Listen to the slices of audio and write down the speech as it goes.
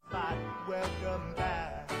welcome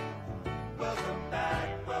back. Welcome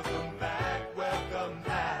back, welcome back, welcome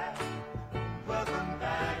back. Welcome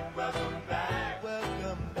back, welcome back,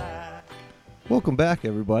 welcome back. Welcome back,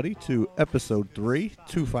 everybody, to episode 3,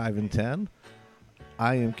 2, 5, and 10.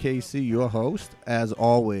 I am KC, your host, as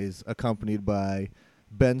always, accompanied by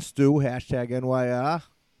Ben Stu, hashtag NYR.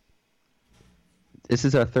 This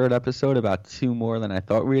is our third episode, about 2 more than I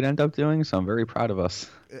thought we'd end up doing, so I'm very proud of us.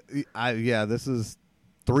 This is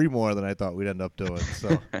 3 more than I thought we'd end up doing,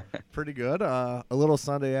 so pretty good. A little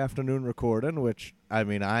Sunday afternoon recording, which, I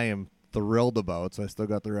am thrilled about, so I still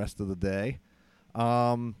got the rest of the day.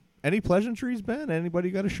 Any pleasantries, Ben?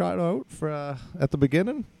 Anybody got a shout out for at the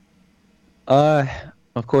beginning?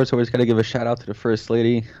 Of course, always got to give a shout out to the First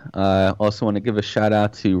Lady. Also want to give a shout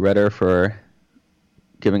out to Redder for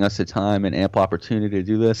giving us the time and ample opportunity to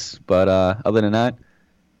do this. But other than that,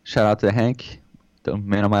 shout out to Hank, the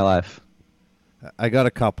man of my life. I got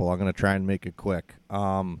a couple. I'm going to try and make it quick.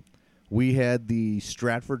 We had the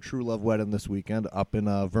Stratford True Love wedding this weekend up in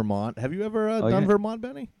Vermont. Have you ever done Vermont,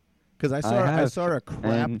 Benny? Because I saw a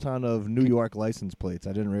crap ton of New York license plates.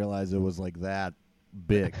 I didn't realize it was like that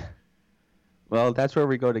big. Well, that's where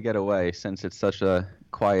we go to get away since it's such a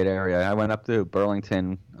quiet area. I went up to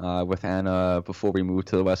Burlington with Anna before we moved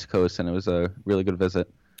to the West Coast, and it was a really good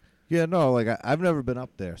visit. Yeah, no, I've never been up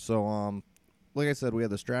there. So, like I said, we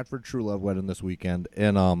had the Stratford True Love wedding this weekend,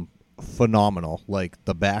 and phenomenal. Like,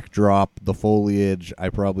 the backdrop, the foliage, I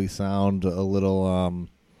probably sound a little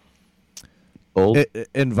old,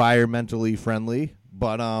 environmentally friendly,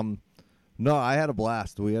 but no, I had a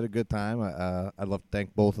blast. We had a good time. I'd love to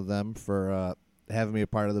thank both of them for having me a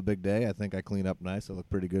part of the big day. I think I clean up nice. I look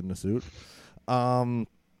pretty good in a suit.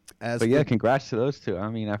 Congrats to those two.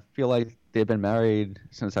 I feel like they've been married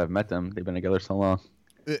since I've met them. They've been together so long.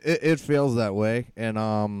 It feels that way. And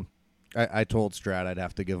I told Strat I'd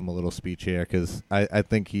have to give him a little speech here because I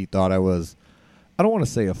think he thought I was, I don't want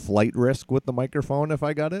to say a flight risk with the microphone if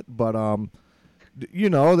I got it, but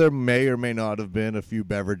there may or may not have been a few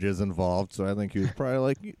beverages involved, so I think he was probably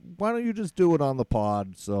like, why don't you just do it on the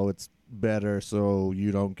pod so it's better so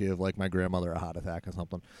you don't give, like, my grandmother a heart attack or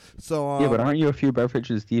something. So yeah, but aren't you a few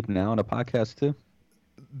beverages deep now on a podcast, too?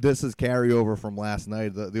 This is carryover from last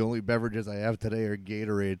night. The only beverages I have today are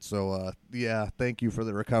Gatorade, so, thank you for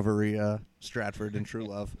the recovery, Stratford and True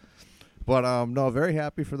Love. But, no, very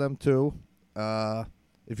happy for them, too.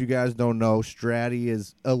 If you guys don't know, Stratty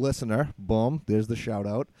is a listener. Boom. There's the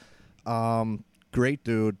shout-out. Great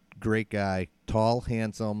dude. Great guy. Tall,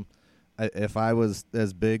 handsome. If I was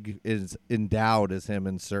as big, as endowed as him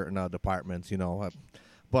in certain departments,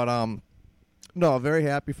 But, no, very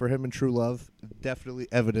happy for him and True Love. Definitely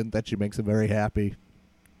evident that she makes him very happy.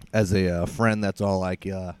 As a friend, that's all I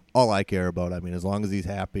care about. As long as he's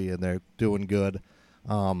happy and they're doing good.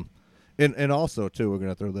 And also, too, we're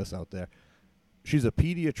going to throw this out there. She's a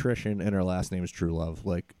pediatrician, and her last name is True Love.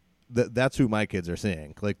 Like, that's who my kids are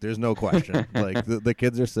seeing. Like, there's no question. Like, the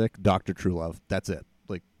kids are sick, Dr. True Love. That's it.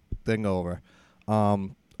 Like, thing over.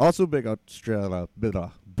 Also, big shout out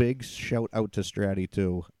to Stratty,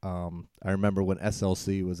 too. I remember when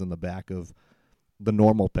SLC was in the back of the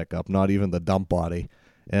normal pickup, not even the dump body,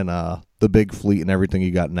 and the big fleet and everything you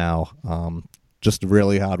got now. Just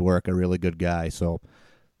really hard work, a really good guy. So,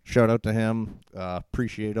 shout out to him.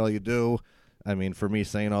 Appreciate all you do. For me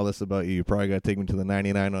saying all this about you, you probably got to take me to the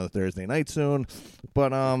 99 on a Thursday night soon.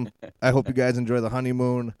 But I hope you guys enjoy the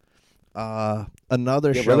honeymoon.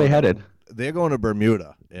 Another show. Where are they headed? They're going to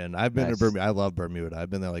Bermuda, and I've been to Bermuda. I love Bermuda.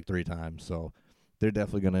 I've been there like 3 times, so they're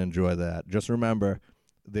definitely going to enjoy that. Just remember,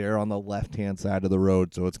 they're on the left-hand side of the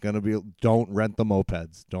road, so it's going to be, don't rent the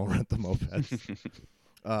mopeds. Don't rent the mopeds.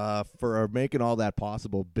 For making all that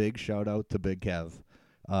possible, big shout-out to Big Kev.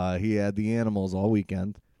 He had the animals all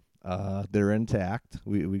weekend. They're intact.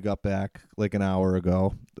 We got back like an hour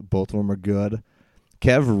ago. Both of them are good.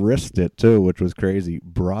 Kev risked it too, which was crazy.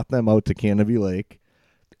 Brought them out to Canopy Lake.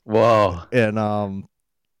 Whoa. And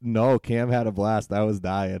no, Cam had a blast. I was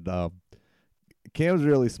dying. Cam's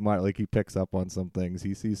really smart. Like, he picks up on some things.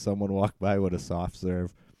 He sees someone walk by with a soft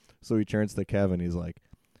serve, so he turns to Kevin. He's like,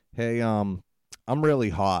 "Hey, I'm really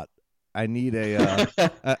hot. I need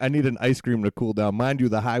I need an ice cream to cool down. Mind you,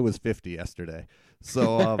 the high was 50 yesterday."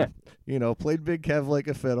 So, played Big Kev like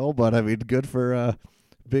a fiddle, but good for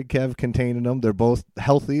Big Kev containing them. They're both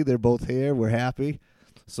healthy. They're both here. We're happy.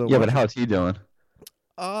 So yeah, but how's he doing?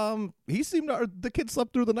 He seemed the kids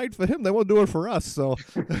slept through the night for him. They won't do it for us. So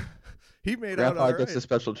he made Grandpa out all right. gets a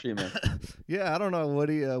special treatment. Yeah, I don't know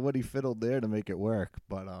what he fiddled there to make it work,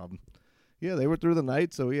 but yeah, they were through the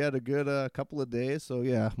night, so he had a good couple of days. So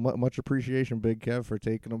yeah, much appreciation, Big Kev, for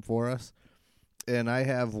taking them for us. And I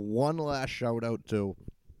have one last shout out to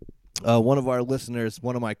one of our listeners,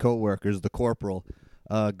 one of my coworkers, the Corporal,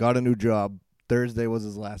 got a new job. Thursday was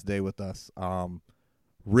his last day with us.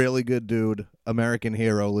 Really good dude, American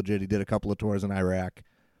hero, legit. He did a couple of tours in Iraq.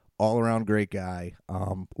 All around great guy.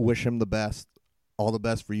 Wish him the best. All the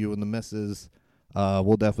best for you and the missus.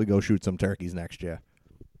 We'll definitely go shoot some turkeys next year.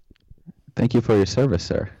 Thank you for your service,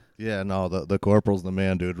 sir. Yeah, no, the Corporal's the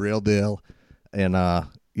man, dude. Real deal. And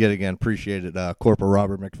yet again, appreciate it. Corporal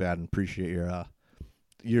Robert McFadden, appreciate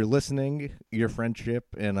your listening, your friendship,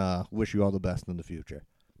 and wish you all the best in the future.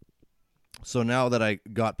 So now that I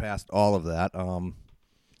got past all of that,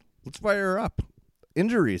 let's fire her up.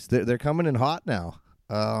 Injuries, they're coming in hot now.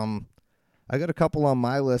 I got a couple on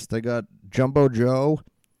my list. I got Jumbo Joe,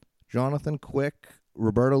 Jonathan Quick,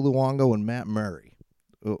 Roberto Luongo, and Matt Murray.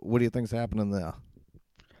 What do you think's happening there?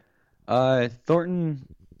 Thornton,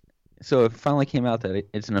 so it finally came out that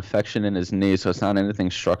it's an infection in his knee, so it's not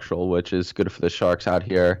anything structural, which is good for the Sharks out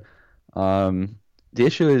here. The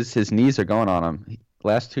issue is his knees are going on him.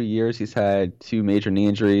 Last 2 years, he's had 2 major knee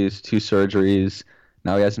injuries, 2 surgeries.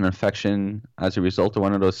 Now he has an infection as a result of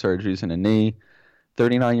one of those surgeries in the knee.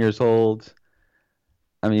 39 years old.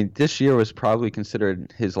 I mean, this year was probably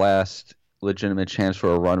considered his last legitimate chance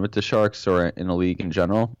for a run with the Sharks or in the league in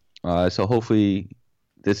general. So hopefully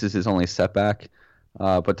this is his only setback.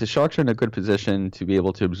 But the Sharks are in a good position to be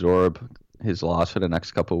able to absorb his loss for the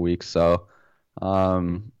next couple of weeks. So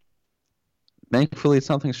thankfully it's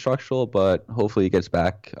something structural, but hopefully he gets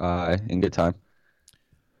back in good time.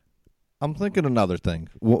 I'm thinking another thing.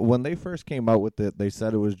 When they first came out with it, they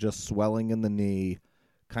said it was just swelling in the knee,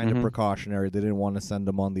 kind of precautionary. They didn't want to send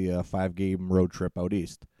him on the 5-game road trip out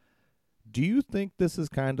east. Do you think this is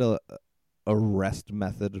kind of a rest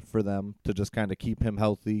method for them to just kind of keep him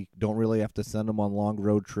healthy? Don't really have to send him on long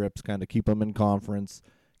road trips, kind of keep him in conference,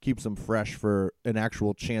 keeps him fresh for an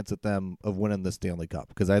actual chance at them of winning the Stanley Cup?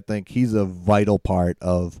 Because I think he's a vital part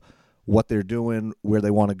of what they're doing, where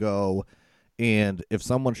they want to go. And if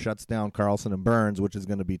someone shuts down Carlson and Burns, which is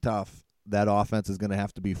going to be tough, that offense is going to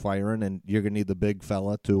have to be firing, and you're going to need the big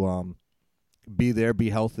fella to be there,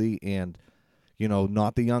 be healthy, and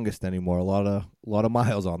not the youngest anymore. A lot of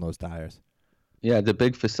miles on those tires. Yeah, the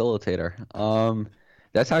big facilitator.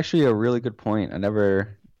 That's actually a really good point. I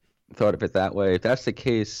never thought of it that way. If that's the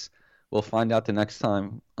case, we'll find out the next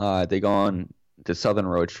time they go on the Southern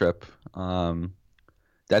road trip.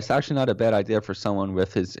 That's actually not a bad idea for someone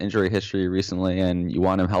with his injury history recently, and you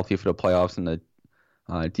want him healthy for the playoffs and the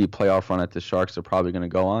deep playoff run that the Sharks are probably going to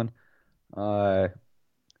go on.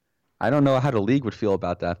 I don't know how the league would feel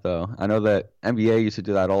about that, though. I know that NBA used to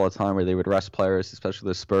do that all the time, where they would rest players, especially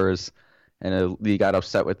the Spurs, and the league got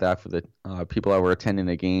upset with that for the people that were attending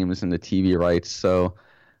the games and the TV rights. So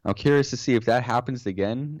I'm curious to see if that happens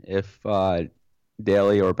again, if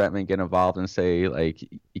Daly or Bettman get involved and say, like,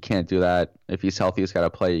 you can't do that. If he's healthy, he's got to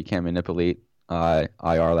play. You can't manipulate IR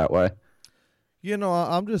that way.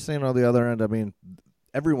 I'm just saying on the other end, I mean,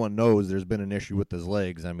 everyone knows there's been an issue with his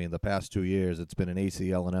legs. I mean, the past 2 years, it's been an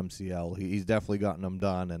ACL and MCL. He's definitely gotten them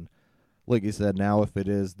done. And like you said, now if it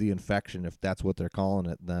is the infection, if that's what they're calling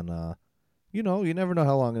it, then, you never know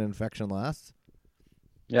how long an infection lasts.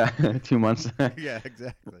 Yeah, 2 months. Yeah,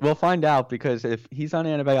 exactly. We'll find out, because if he's on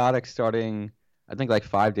antibiotics starting, I think, like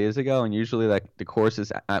 5 days ago, and usually like the course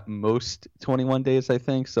is at most 21 days, I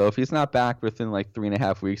think. So if he's not back within like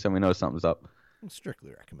 3.5 weeks, then we know something's up.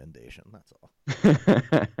 Strictly recommendation, that's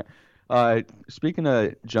all. Speaking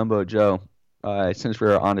of Jumbo Joe, since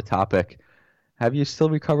we're on the topic, have you still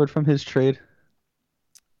recovered from his trade?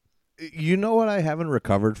 You know what I haven't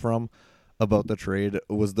recovered from about the trade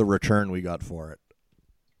was the return we got for it.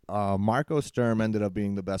 Marco Sturm ended up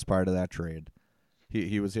being the best part of that trade.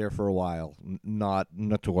 He was here for a while, not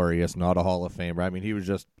notorious, not a Hall of Famer. I mean, he was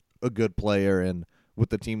just a good player, and with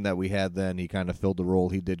the team that we had then, he kind of filled the role.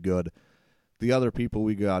 He did good. The other people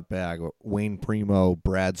we got back, Wayne Primo,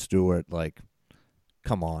 Brad Stewart, like,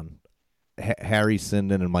 come on. Harry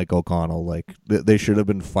Sinden and Mike O'Connell, like, they should have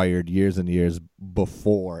been fired years and years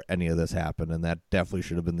before any of this happened, and that definitely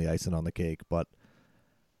should have been the icing on the cake. But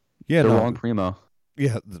yeah, the wrong Primo.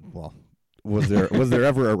 Yeah, well, was there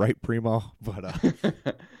ever a right Primo? But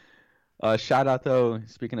shout out though.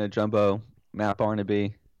 Speaking of Jumbo, Matt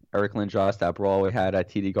Barnaby, Eric Lindros, that brawl we had at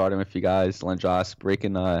TD Garden with you guys. Lindros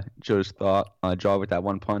breaking Joe's jaw with that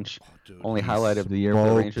one punch. Oh, dude, only highlight of the year for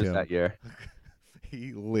the Rangers that year.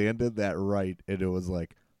 He landed that right, and it was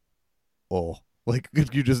like, oh, like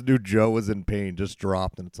you just knew Joe was in pain, just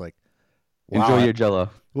dropped, and it's like, wow. Enjoy your Jello.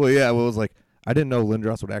 Well, yeah, it was like, I didn't know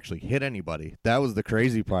Lindros would actually hit anybody. That was the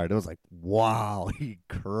crazy part. It was like, wow, he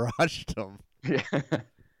crushed him. Yeah.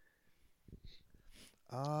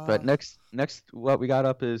 But next, what we got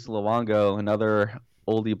up is Luongo, another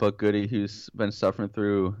oldie but goodie who's been suffering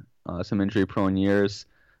through some injury-prone years.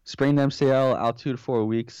 Sprained MCL, out 2 to 4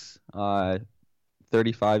 weeks.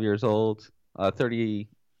 35 years old.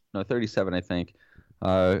 37, I think.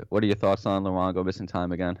 What are your thoughts on Luongo missing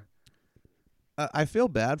time again? I feel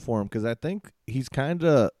bad for him because I think he's kind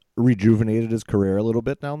of rejuvenated his career a little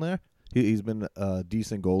bit down there. He's been a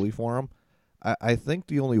decent goalie for him. I think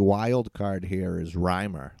the only wild card here is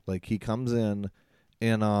Reimer. Like, he comes in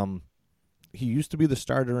and he used to be the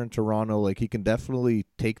starter in Toronto. Like, he can definitely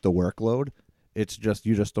take the workload. It's just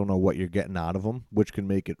you just don't know what you're getting out of him, which can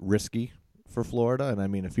make it risky for Florida. And I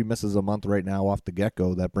mean, if he misses a month right now off the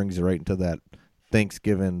get-go, that brings you right into that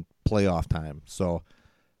Thanksgiving playoff time. So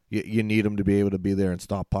you need him to be able to be there and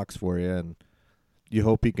stop pucks for you, and you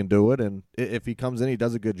hope he can do it. And if he comes in, he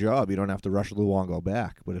does a good job. You don't have to rush Luongo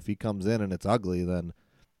back. But if he comes in and it's ugly, then,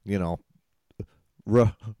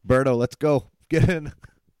 Roberto, let's go. Get in.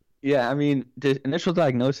 Yeah, I mean, the initial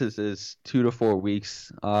diagnosis is 2 to 4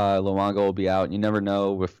 weeks. Luongo will be out. You never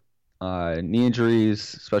know with knee injuries,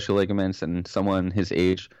 special ligaments, and someone his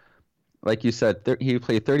age. Like you said, he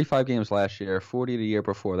played 35 games last year, 40 the year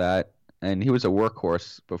before that, and he was a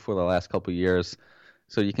workhorse before the last couple of years.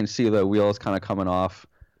 So you can see the wheels kind of coming off.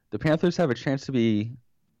 The Panthers have a chance to be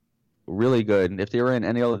really good. If they were in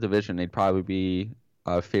any other division, they'd probably be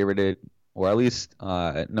favorited, or at least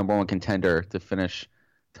number one contender to finish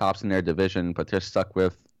tops in their division, but they're stuck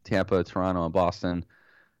with Tampa, Toronto, and Boston.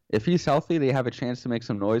 If he's healthy, they have a chance to make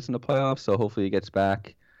some noise in the playoffs, so hopefully he gets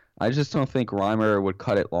back. I just don't think Reimer would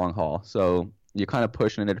cut it long haul. So you're kind of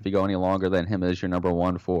pushing it if you go any longer than him as your number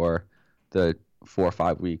one for the 4 or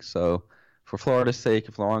 5 weeks. So for Florida's sake,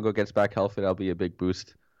 if Luongo gets back healthy, that'll be a big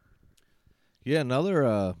boost. Yeah,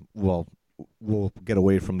 another, we'll get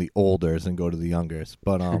away from the olders and go to the youngers.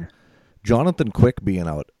 But Jonathan Quick being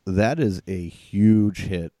out, that is a huge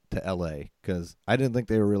hit to L.A. because I didn't think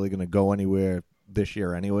they were really going to go anywhere this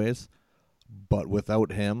year anyways. But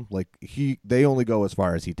without him, they only go as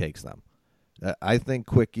far as he takes them. I think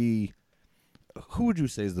Quickie, who would you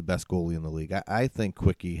say is the best goalie in the league? I think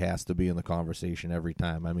Quickie has to be in the conversation every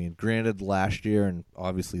time. I mean, granted, last year and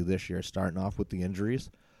obviously this year, starting off with the injuries,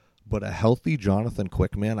 but a healthy Jonathan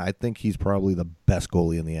Quick, man, I think he's probably the best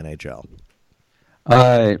goalie in the NHL.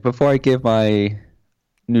 Before I give my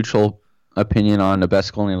neutral opinion on the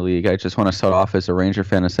best goalie in the league, I just want to start off as a Ranger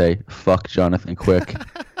fan and say, fuck Jonathan Quick.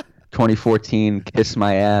 2014, kiss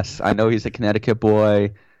my ass. I know he's a Connecticut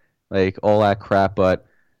boy, all that crap, but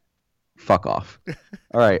fuck off.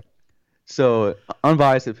 All right. So,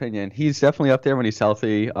 unbiased opinion, he's definitely up there when he's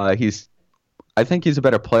healthy. I think he's a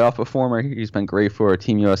better playoff performer. He's been great for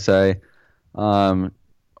Team USA.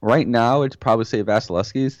 Right now, it's probably say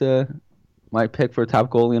Vasilevsky's my pick for top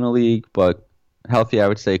goalie in the league, but healthy, I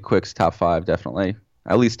would say Quick's top 5, definitely.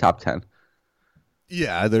 At least top 10.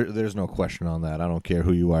 Yeah, there's no question on that. I don't care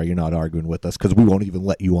who you are. You're not arguing with us because we won't even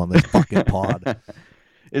let you on this fucking pod.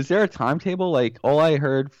 Is there a timetable? All I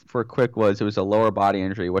heard for Quick was it was a lower body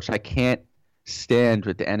injury, which I can't stand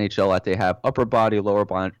with the NHL that they have upper body, lower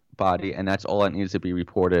body, and that's all that needs to be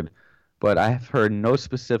reported. But I have heard no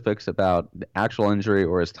specifics about the actual injury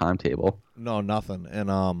or his timetable. No, nothing.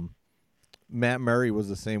 And Matt Murray was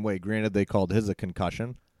the same way. Granted, they called his a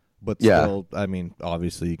concussion. But still, I mean,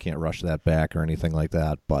 obviously you can't rush that back or anything like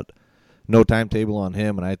that. But no timetable on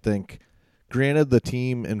him. And I think, granted, the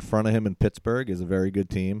team in front of him in Pittsburgh is a very good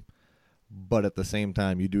team. But at the same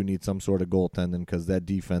time, you do need some sort of goaltending because that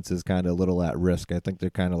defense is kind of a little at risk. I think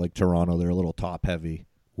they're kind of like Toronto. They're a little top-heavy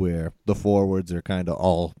where the forwards are kind of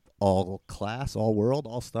all class, all world,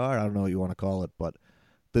 all star. I don't know what you want to call it. But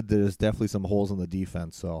there's definitely some holes in the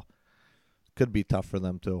defense. So could be tough for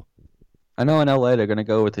them too. I know in LA they're going to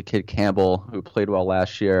go with the kid Campbell, who played well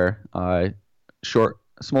last year.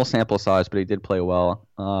 Small sample size, but he did play well.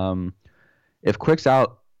 If Quick's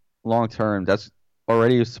out long term, that's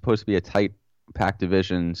already supposed to be a tight packed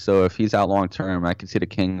division. So if he's out long term, I can see the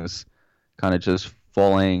Kings kind of just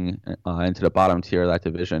falling into the bottom tier of that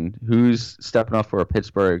division. Who's stepping up for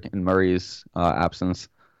Pittsburgh in Murray's absence?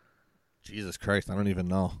 Jesus Christ, I don't even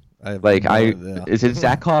know. Is it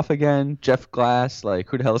Zakhoff again? Jeff Glass?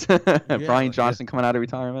 Who the hell is Brian Johnson coming out of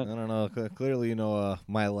retirement? I don't know. Clearly,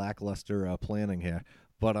 my lackluster planning here.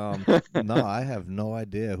 But no, I have no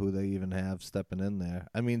idea who they even have stepping in there.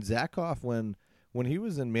 I mean, Zakhoff, when he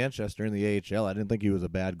was in Manchester in the AHL, I didn't think he was a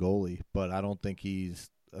bad goalie, but I don't think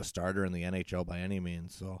he's a starter in the NHL by any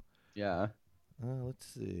means. So yeah. Let's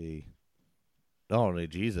see. Oh,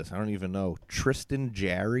 Jesus, I don't even know. Tristan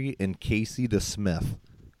Jarry and Casey DeSmith.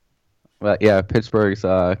 Well, yeah, Pittsburgh's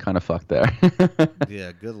kind of fucked there.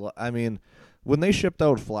 Yeah, good luck. I mean, when they shipped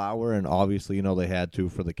out Flower, and obviously, they had to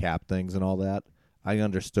for the cap things and all that, I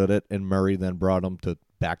understood it, and Murray then brought him to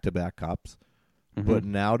back-to-back cups. Mm-hmm. But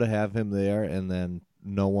now to have him there and then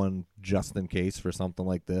no one just in case for something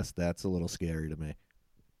like this, that's a little scary to me.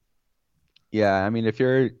 Yeah, I mean, if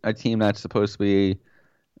you're a team that's supposed to be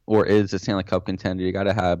or is a Stanley Cup contender, you got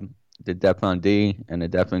to have the depth on D and the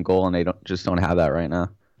depth in goal, and they don't have that right now.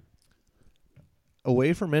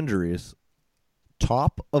 Away from injuries,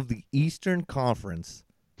 top of the Eastern Conference,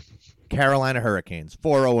 Carolina Hurricanes,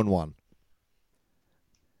 4-0-1.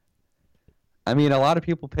 I mean, a lot of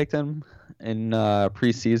people picked them in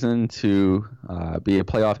preseason to be a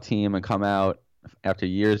playoff team and come out after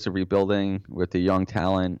years of rebuilding with the young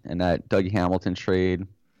talent and that Dougie Hamilton trade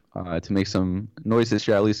to make some noise this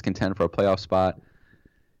year, at least contend for a playoff spot.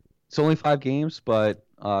 It's only 5 games, but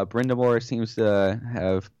Brind'Amour seems to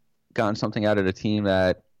have gotten something out of the team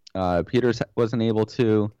that Peters wasn't able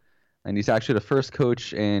to. And he's actually the first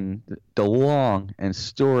coach in the long and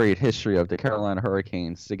storied history of the Carolina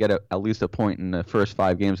Hurricanes to get at least a point in the first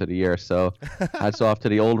 5 games of the year. So hats off to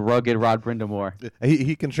the old rugged Rod Brind'Amour.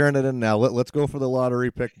 He can churn it in now. Let's go for the lottery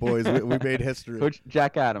pick, boys. We made history. Coach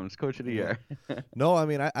Jack Adams, coach of the year. No, I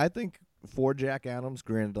mean, I think for Jack Adams,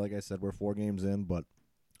 granted, like I said, we're 4 games in, but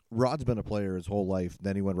Rod's been a player his whole life.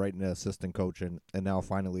 Then he went right into assistant coaching, and now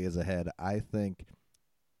finally is ahead. I think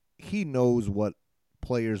he knows what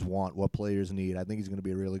players want, what players need. I think he's going to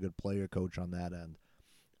be a really good player coach on that end.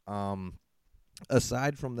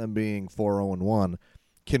 Aside from them being 4-0-1,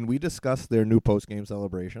 can we discuss their new post-game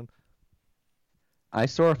celebration? I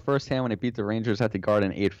saw it firsthand when they beat the Rangers at the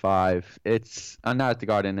Garden 8-5. It's not at the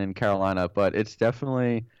Garden in Carolina, but it's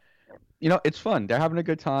definitely, it's fun. They're having a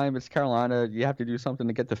good time. It's Carolina. You have to do something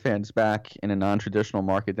to get the fans back in a non-traditional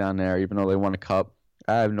market down there, even though they won a cup.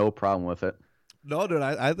 I have no problem with it. No, dude,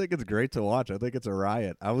 I think it's great to watch. I think it's a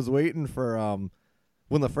riot. I was waiting for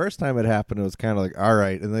when the first time it happened, it was kind of like, all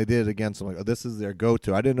right, and they did it again. So I'm like, oh, this is their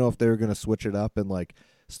go-to. I didn't know if they were going to switch it up and like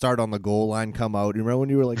start on the goal line, come out. You remember when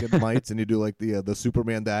you were like at Mites and you do like the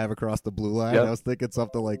Superman dive across the blue line? Yep. I was thinking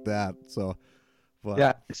something like that. So, but.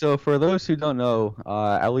 Yeah. So for those who don't know,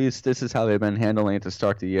 at least this is how they've been handling it to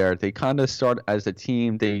start the year. They kind of start as a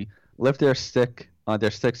team. They lift their sticks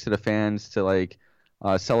to the fans to like.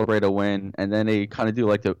 Celebrate a win, and then they kind of do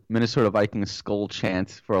like the Minnesota Vikings skull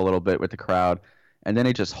chant for a little bit with the crowd, and then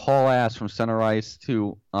they just haul ass from center ice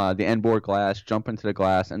to the end board glass, jump into the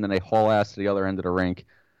glass, and then they haul ass to the other end of the rink.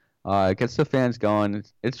 It gets the fans going.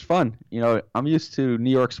 It's fun. I'm used to New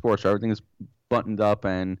York sports where everything's buttoned up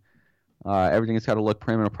and everything's got to look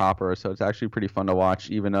prim and proper, so it's actually pretty fun to watch,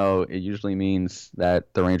 even though it usually means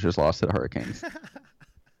that the Rangers lost to the Hurricanes.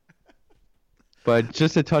 But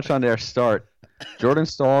just to touch on their start, Jordan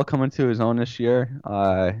Staal coming to his own this year.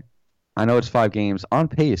 I know it's 5 games, on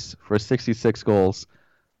pace for 66 goals.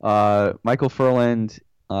 Michael Furland,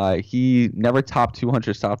 he never topped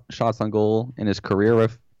 200 shots on goal in his career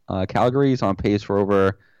with Calgary. He's on pace for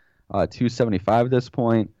over 275 at this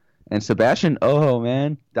point. And Sebastian Aho,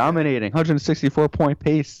 man, dominating, 164-point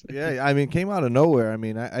pace. Yeah, I mean, came out of nowhere. I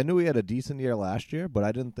mean, I knew he had a decent year last year, but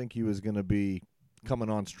I didn't think he was going to be coming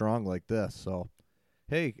on strong like this. So,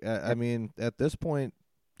 hey, I mean, at this point,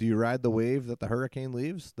 do you ride the wave that the Hurricane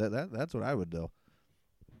leaves? That's what I would do.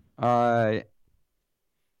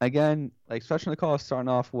 Again, like Svechnikov is starting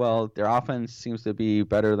off well. Their offense seems to be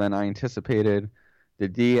better than I anticipated. The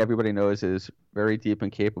D, everybody knows, is very deep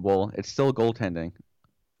and capable. It's still goaltending.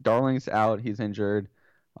 Darling's out. He's injured.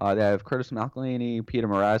 They have Curtis McElhinney, Peter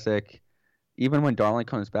Mrazek. Even when Darling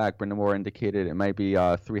comes back, Brind'Amour indicated it might be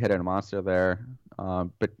a 3-headed monster there,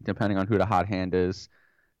 but depending on who the hot hand is.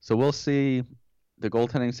 So we'll see the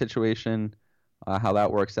goaltending situation, how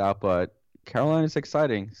that works out. But Carolina's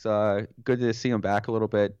exciting. It's good to see them back a little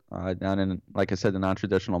bit down in, like I said, the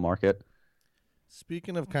non-traditional market.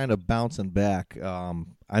 Speaking of kind of bouncing back,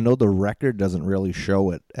 I know the record doesn't really show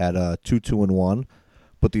it at 2-2-1,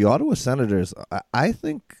 but the Ottawa Senators, I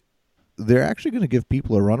think they're actually going to give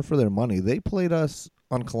people a run for their money. They played us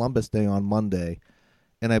on Columbus Day on Monday,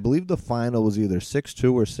 and I believe the final was either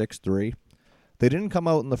 6-2 or 6-3. They didn't come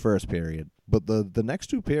out in the first period, but the next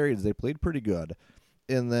 2 periods they played pretty good.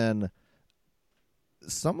 And then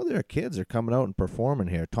some of their kids are coming out and performing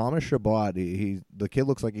here. Thomas Chabot, the kid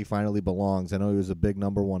looks like he finally belongs. I know he was a big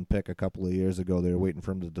number 1 pick a couple of years ago. They were waiting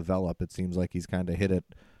for him to develop. It seems like he's kind of hit it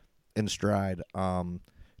in stride.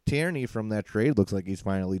 Tierney from that trade looks like he's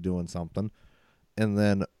finally doing something. And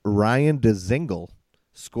then Ryan Dzingel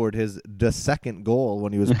scored his second goal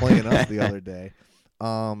when he was playing us the other day.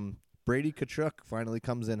 Brady Tkachuk finally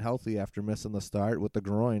comes in healthy after missing the start with the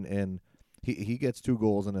groin, and he gets 2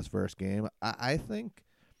 goals in his first game. I think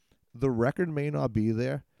the record may not be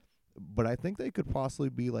there, but I think they could possibly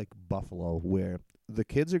be like Buffalo, where the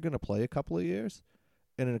kids are going to play a couple of years,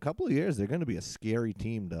 and in a couple of years they're going to be a scary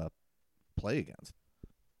team to play against.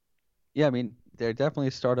 Yeah, I mean, they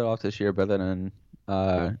definitely started off this year better than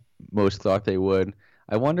most thought they would.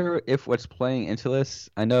 I wonder if what's playing into this.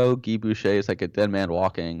 I know Guy Boucher is like a dead man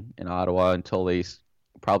walking in Ottawa until they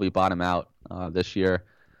probably bottom out this year.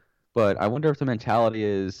 But I wonder if the mentality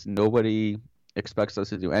is nobody expects us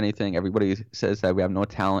to do anything. Everybody says that we have no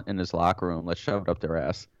talent in this locker room. Let's shove it up their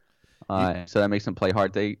ass. So that makes them play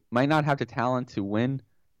hard. They might not have the talent to win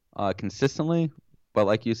consistently, but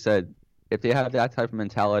like you said, if they have that type of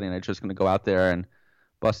mentality and they're just going to go out there and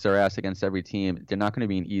bust their ass against every team, they're not going to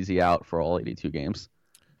be an easy out for all 82 games.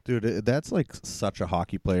 Dude, that's like such a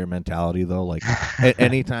hockey player mentality, though. Like,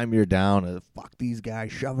 anytime you're down, fuck these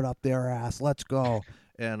guys, shove it up their ass, let's go.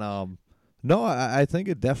 And no, I think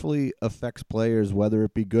it definitely affects players, whether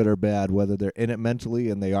it be good or bad, whether they're in it mentally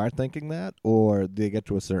and they are thinking that, or they get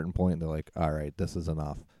to a certain point and they're like, all right, this is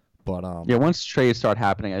enough. But yeah, once trades start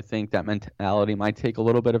happening, I think that mentality might take a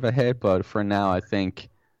little bit of a hit. But for now, I think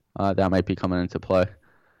that might be coming into play.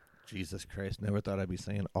 Jesus Christ, never thought I'd be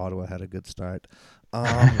saying Ottawa had a good start.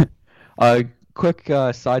 Quick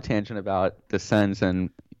side tangent about the Sens, and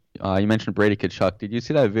you mentioned Brady Tkachuk. Did you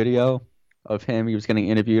see that video of him? He was getting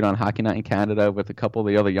interviewed on Hockey Night in Canada with a couple of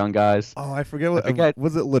the other young guys. Oh, I forget what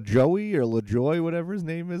was it, LaJoey or LaJoy, whatever his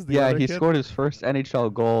name is. Yeah, he scored his first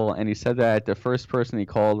NHL goal, and he said that the first person he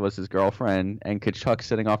called was his girlfriend, and Tkachuk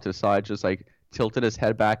sitting off to the side just like tilted his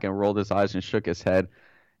head back and rolled his eyes and shook his head.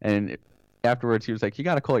 And afterwards, he was like, "You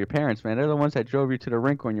got to call your parents, man. They're the ones that drove you to the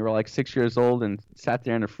rink when you were like 6 years old and sat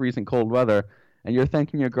there in the freezing cold weather, and you're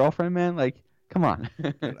thanking your girlfriend, man? Like, come on."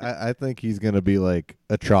 I think he's going to be like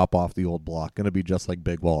a chop off the old block, going to be just like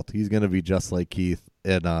Big Walt. He's going to be just like Keith.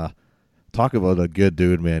 And talk about a good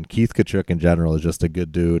dude, man. Keith Tkachuk in general is just a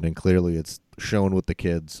good dude, and clearly it's shown with the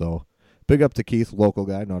kids. So big up to Keith, local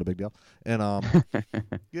guy, not a big deal. And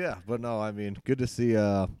yeah, but no, I mean, good to see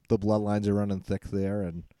the bloodlines are running thick there,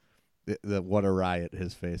 and what a riot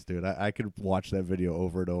his face, dude. I could watch that video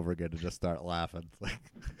over and over again and just start laughing.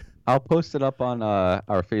 I'll post it up on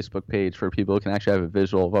our Facebook page for people who can actually have a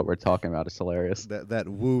visual of what we're talking about. It's hilarious. That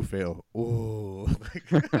woo feel. Ooh.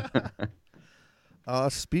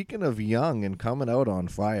 Speaking of young and coming out on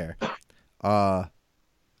fire,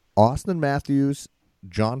 Austin Matthews,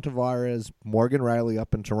 John Tavares, Morgan Riley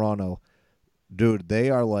up in Toronto. Dude, they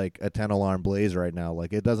are like a 10-alarm blaze right now.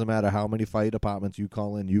 Like, it doesn't matter how many fire departments you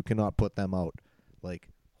call in, you cannot put them out. Like,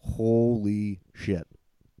 holy shit.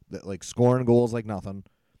 Like, scoring goals like nothing.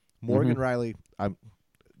 Morgan Riley,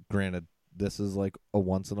 granted, this is like a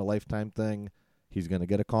once-in-a-lifetime thing. He's going to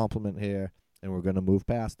get a compliment here, and we're going to move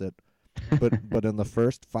past it. But in the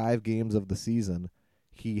first 5 games of the season,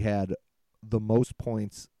 he had the most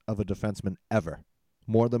points of a defenseman ever.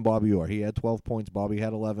 More than Bobby Orr. He had 12 points. Bobby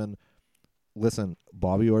had 11. Listen,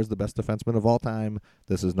 Bobby Orr is the best defenseman of all time.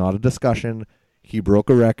 This is not a discussion. He broke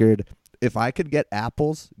a record. If I could get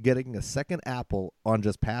apples, getting a second apple on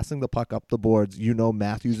just passing the puck up the boards, you know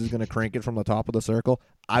Matthews is going to crank it from the top of the circle,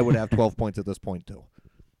 I would have 12 points at this point too.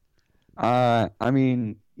 I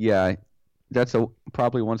mean, yeah, that's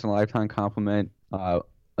probably once-in-a-lifetime compliment.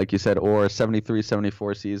 Like you said, Orr,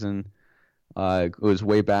 73-74 season. It was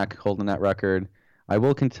way back holding that record. I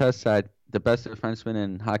will contest that the best defenseman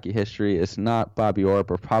in hockey history is not Bobby Orr,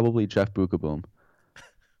 but probably Jeff Bukaboom.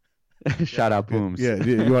 Shout out Booms.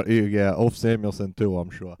 Yeah, Ulf Samuelsson too, I'm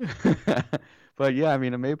sure. But yeah, I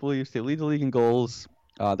mean, the Maple Leafs, they lead the league in goals.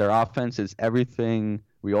 Their offense is everything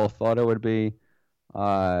we all thought it would be.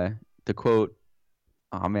 To quote,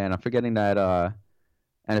 oh man, I'm forgetting that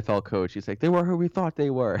NFL coach. He's like, they were who we thought they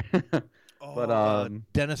were. But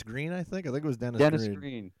Dennis Green, I think it was Dennis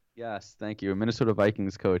Green. Yes, thank you. Minnesota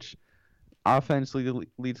Vikings coach. Offense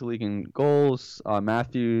leads the league in goals.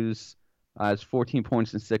 Matthews has 14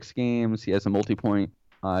 points in 6 games. He has a multi-point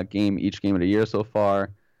game each game of the year so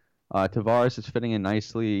far. Tavares is fitting in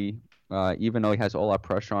nicely, even though he has all that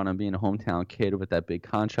pressure on him being a hometown kid with that big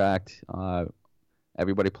contract.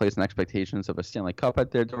 Everybody plays in expectations of a Stanley Cup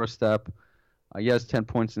at their doorstep. He has 10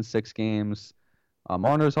 points in 6 games.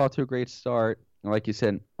 Marner's off to a great start. Like you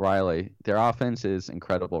said, Riley, their offense is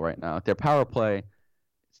incredible right now. Their power play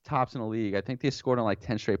is tops in the league. I think they scored on like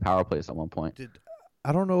 10 straight power plays at one point.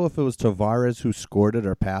 I don't know if it was Tavares who scored it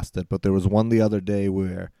or passed it, but there was one the other day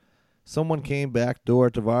where someone came backdoor,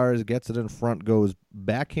 Tavares gets it in front, goes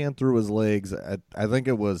backhand through his legs. I think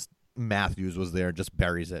it was Matthews was there and just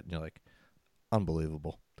buries it. And you're like,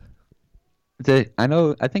 unbelievable.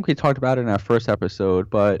 I think we talked about it in our first episode,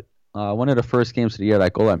 but one of the first games of the year,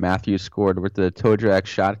 that goal that Matthews scored with the toe drag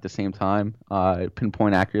shot at the same time,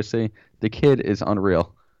 pinpoint accuracy. The kid is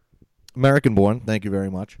unreal. American born. Thank you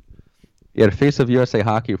very much. Yeah, the face of USA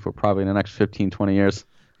hockey for probably the next 15, 20 years.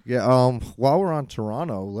 Yeah. While we're on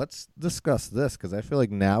Toronto, let's discuss this because I feel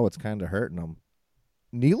like now it's kind of hurting them.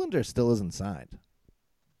 Nylander still isn't signed.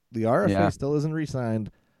 The RFA still isn't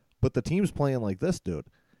re-signed, but the team's playing like this, dude.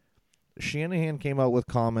 Shanahan came out with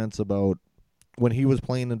comments about when he was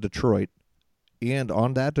playing in Detroit, and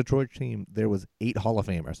on that Detroit team, there was 8 Hall of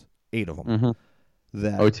Famers, 8 of them. Mm-hmm.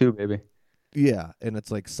 That 0-2, baby. Yeah, and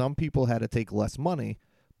it's like some people had to take less money,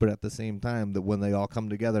 but at the same time, that when they all come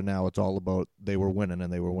together now, it's all about they were winning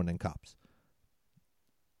and they were winning cups.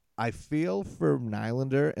 I feel for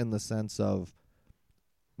Nylander in the sense of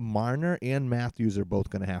Marner and Matthews are both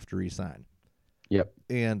going to have to re-sign. Yep.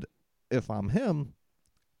 And if I'm him,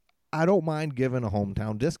 I don't mind giving a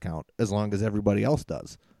hometown discount as long as everybody else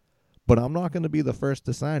does. But I'm not going to be the first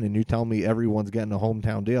to sign, and you tell me everyone's getting a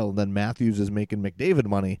hometown deal, and then Matthews is making McDavid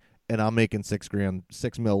money, and I'm making $6 million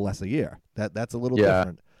less a year. That's a little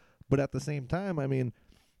different. But at the same time, I mean,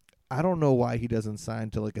 I don't know why he doesn't sign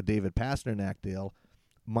to like a David Pasternak deal.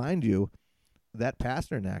 Mind you, that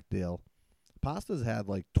Pasternak deal, Pasta's had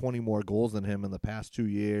like 20 more goals than him in the past 2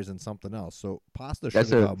 years and something else. So Pasta should have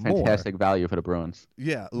got more. That's a fantastic value for the Bruins.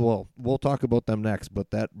 Yeah, well, we'll talk about them next.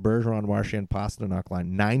 But that Bergeron, Marchand, Pasternak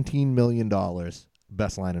line, $19 million,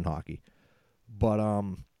 best line in hockey. But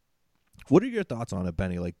what are your thoughts on it,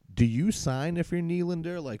 Benny? Like, do you sign if you're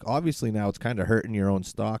Nylander? Like, obviously now it's kind of hurting your own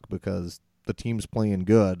stock because the team's playing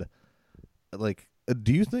good. Like,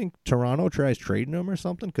 do you think Toronto tries trading him or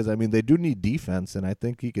something? Because, I mean, they do need defense, and I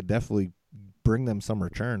think he could definitely bring them some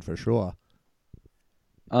return for sure.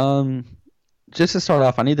 Just to start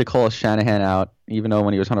off, I need to call Shanahan out. Even though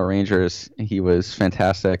when he was on the Rangers, he was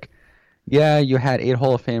fantastic. Yeah, you had 8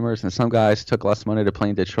 Hall of Famers, and some guys took less money to play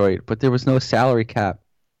in Detroit, but there was no salary cap.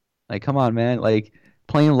 Like, come on, man. Like,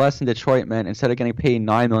 playing less in Detroit meant instead of getting paid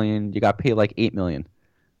 $9 million, you got paid like $8 million.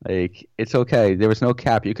 Like, it's okay. There was no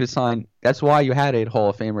cap. You could sign. That's why you had 8 Hall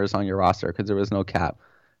of Famers on your roster, because there was no cap.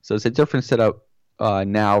 So it's a different setup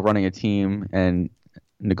now, running a team and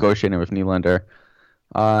negotiating with Nylander.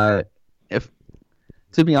 If,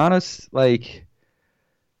 to be honest, like,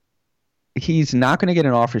 he's not going to get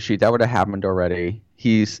an offer sheet. That would have happened already.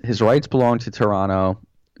 His rights belong to Toronto.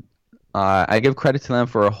 I give credit to them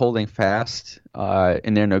for holding fast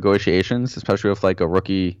in their negotiations, especially with like a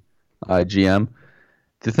rookie GM.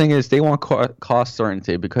 The thing is, they want cost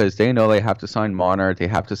certainty because they know they have to sign Marner, they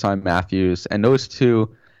have to sign Matthews, and those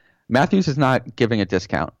two, Matthews is not giving a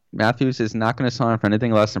discount. Matthews is not going to sign for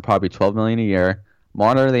anything less than probably $12 million a year.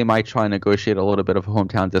 Marner, they might try and negotiate a little bit of a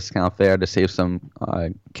hometown discount there to save some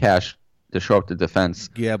cash to show up the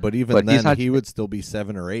defense. Yeah, but even then, he would still be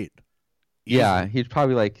 7 or 8. Yeah, he's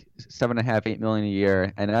probably like $7.5, $8 million a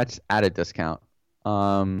year, and that's at a discount.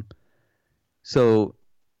 So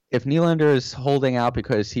if Nylander is holding out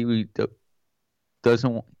because he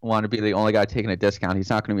doesn't want to be the only guy taking a discount, he's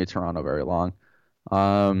not going to be in Toronto very long.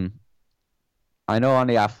 I know on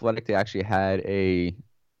The Athletic they actually had a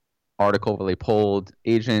article where they polled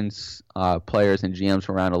agents, players, and GMs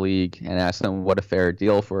from around the league and asked them what a fair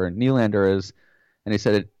deal for Nylander is. And they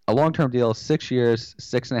said a long-term deal, 6 years,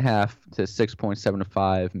 $6.5 to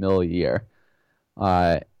 $6.75 million a year.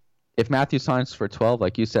 If Matthew signs for 12,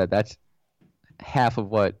 like you said, that's half of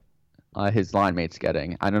what his line mate's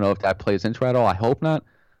getting. I don't know if that plays into it at all. I hope not.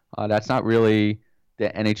 That's not really the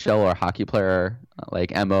NHL or hockey player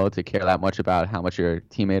like MO to care that much about how much your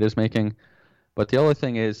teammate is making. But the other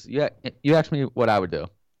thing is, you asked me what I would do.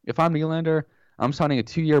 If I'm Nylander, I'm signing a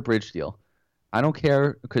 2-year bridge deal. I don't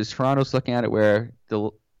care because Toronto's looking at it where the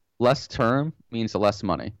less term means the less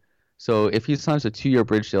money. So if he signs a 2-year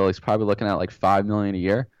bridge deal, he's probably looking at like $5 million a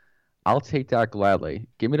year. I'll take that gladly.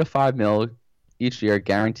 Give me the $5 million each year,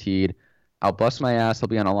 guaranteed. I'll bust my ass. I'll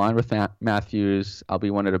be on a line with Matthews. I'll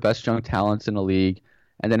be one of the best young talents in the league.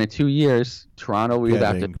 And then in 2 years, Toronto will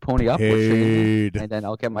have to pony up with trading, and then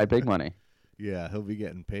I'll get my big money. Yeah, he'll be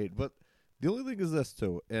getting paid. But the only thing is this,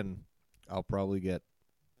 too, and I'll probably get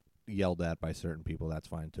yelled at by certain people. That's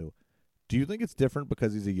fine, too. Do you think it's different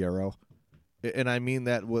because he's a Euro? And I mean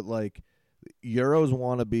that with, like, Euros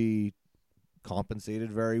want to be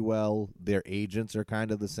compensated very well. Their agents are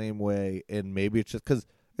kind of the same way. And maybe it's just because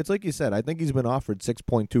it's like you said, I think he's been offered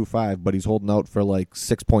 6.25, but he's holding out for, like,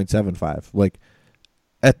 6.75. Like,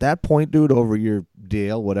 at that point, dude, over your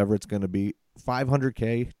deal, whatever it's going to be,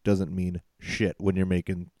 $500K doesn't mean shit when you're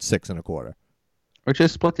making 6.25. Or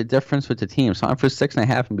just split the difference with the team. Sign for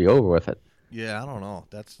 6.5 and be over with it. Yeah, I don't know.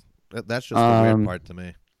 That's just the weird part to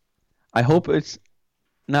me. I hope it's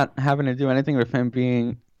not having to do anything with him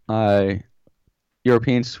being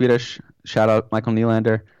European, Swedish. Shout out Michael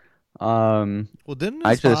Nylander. Well, didn't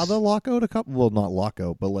I his father just lock out a couple? Well, not lock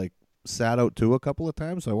out, but like sat out too a couple of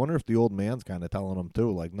times. So I wonder if the old man's kind of telling him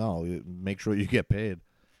too, like, no, make sure you get paid.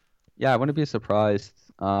 Yeah, I wouldn't be surprised.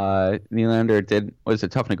 Nylander was a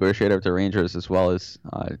tough negotiator with the Rangers as well as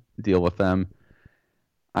deal with them.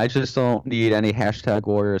 I just don't need any hashtag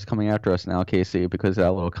Warriors coming after us now, Casey, because of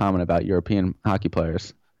that little comment about European hockey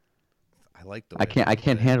players. I like the. I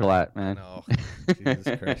can't handle that, man. No,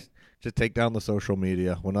 Jesus Christ! Just take down the social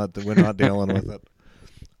media. We're not dealing with it.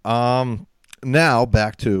 Now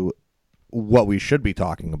back to what we should be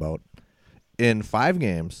talking about. In 5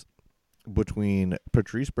 games between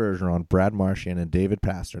Patrice Bergeron, Brad Marchand, and David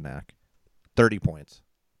Pastrnak, 30 points.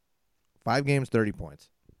 5 games, 30 points.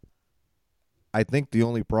 I think the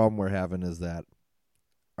only problem we're having is that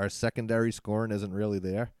our secondary scoring isn't really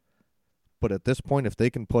there. But at this point, if they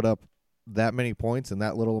can put up that many points in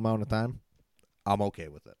that little amount of time, I'm okay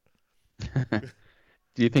with it.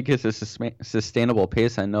 Do you think it's a sustainable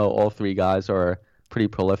pace? I know all 3 guys are pretty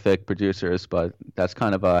prolific producers, but that's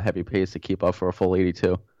kind of a heavy pace to keep up for a full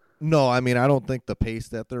 82. No, I mean, I don't think the pace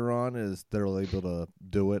that they're on is they're able to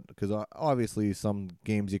do it because obviously some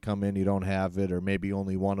games you come in, you don't have it, or maybe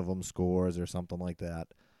only one of them scores or something like that.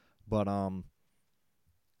 But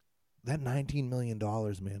that $19 million,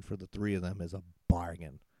 man, for the 3 of them is a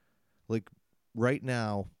bargain. Like right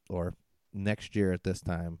now or next year at this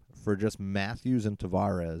time, for just Matthews and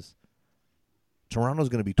Tavares, Toronto's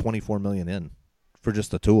going to be $24 million in for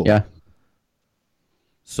just the 2 of them. Yeah.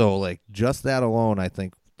 So like just that alone, I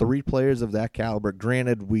think 3 players of that caliber.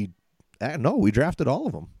 Granted, we drafted all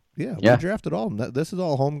of them. Yeah, we drafted all of them. This is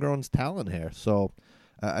all homegrown talent here. So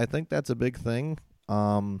I think that's a big thing.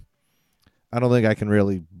 I don't think I can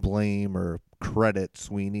really blame or credit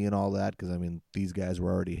Sweeney and all that because, I mean, these guys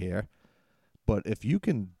were already here. But if you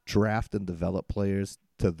can draft and develop players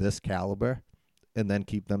to this caliber and then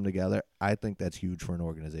keep them together, I think that's huge for an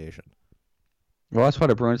organization. Well, that's why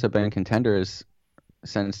the Bruins have been contenders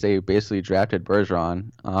since they basically drafted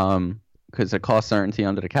Bergeron, because the cost certainty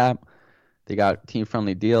under the cap, they got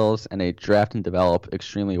team-friendly deals, and they draft and develop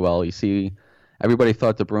extremely well. You see, everybody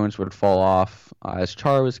thought the Bruins would fall off as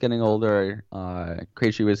Char was getting older,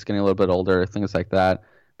 Krejci was getting a little bit older, things like that.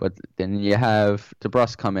 But then you have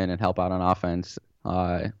DeBrusque come in and help out on offense.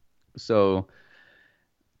 So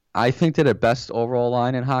I think they're the best overall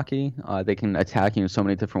line in hockey. They can attack you in so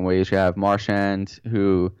many different ways. You have Marchand,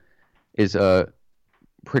 who is a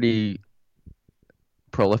pretty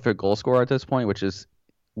prolific goal scorer at this point, which is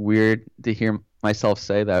weird to hear myself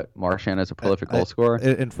say that Marchand is a prolific goal scorer.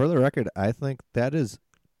 And for the record, I think that is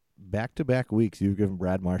back-to-back weeks you've given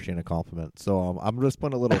Brad Marchand a compliment. So I'm just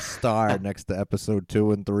putting a little star next to episode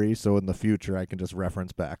 2 and 3, so in the future I can just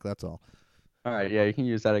reference back. That's all. All right, yeah, you can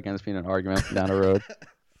use that against me in an argument down the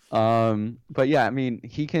road. But yeah, I mean,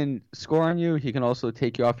 he can score on you. He can also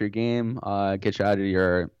take you off your game, get you out of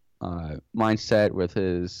your mindset with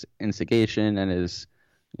his instigation and his,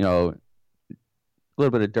 a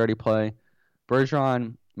little bit of dirty play.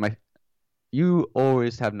 Bergeron, you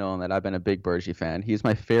always have known that I've been a big Bergie fan. He's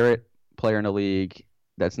my favorite player in the league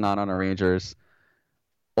that's not on the Rangers.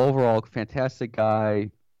 Overall, fantastic guy,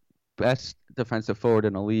 best defensive forward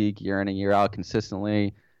in the league year in and year out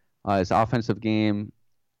consistently. His offensive game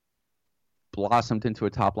blossomed into a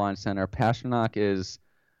top-line center. Pastrnak is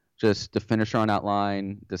just the finisher on that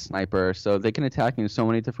line, the sniper. So they can attack you in so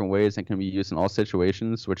many different ways and can be used in all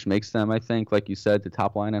situations, which makes them, I think, like you said, the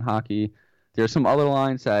top line in hockey. There are some other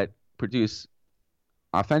lines that produce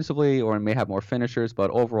offensively or may have more finishers, but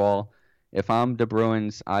overall, if I'm the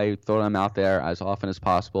Bruins, I throw them out there as often as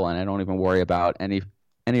possible, and I don't even worry about any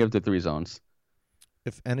of the 3 zones.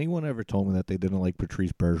 If anyone ever told me that they didn't like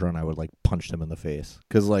Patrice Bergeron, I would punch them in the face.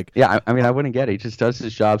 Cause yeah, I mean, I wouldn't get it. He just does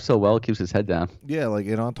his job so well, keeps his head down. Yeah,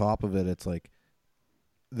 and on top of it, it's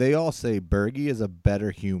they all say Bergie is a better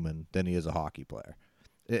human than he is a hockey player.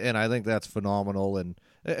 And I think that's phenomenal, and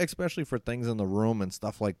especially for things in the room and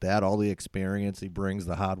stuff like that, all the experience he brings,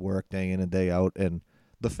 the hard work day in and day out, and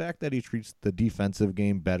the fact that he treats the defensive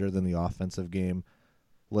game better than the offensive game,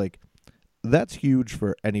 that's huge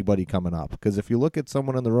for anybody coming up. Because if you look at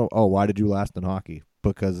someone in the room, why did you last in hockey?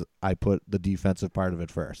 Because I put the defensive part of it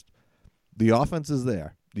first. The offense is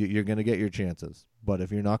there. You're going to get your chances. But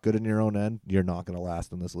if you're not good in your own end, you're not going to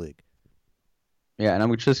last in this league. Yeah, and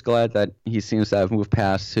I'm just glad that he seems to have moved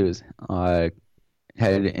past his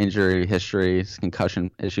head injury history, his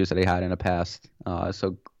concussion issues that he had in the past.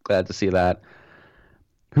 So glad to see that.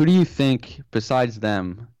 Who do you think, besides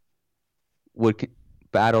them, would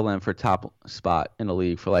battle them for top spot in the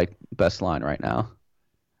league for best line right now?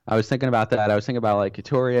 I was thinking about that. I was thinking about like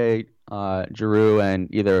Couturier, Giroux,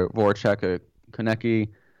 and either Voracek or Konecki,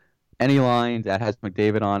 any line that has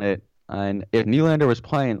McDavid on it. And if Nylander was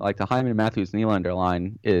playing, like the Hyman Matthews Nylander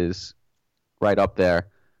line is right up there.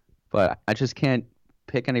 But I just can't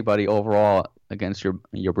pick anybody overall against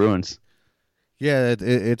your Bruins. Yeah,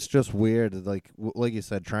 it's just weird. Like you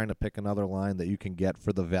said, trying to pick another line that you can get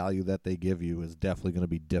for the value that they give you is definitely going to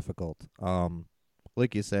be difficult.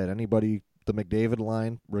 Like you said, anybody, the McDavid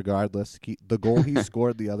line, regardless, the goal he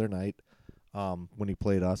scored the other night, when he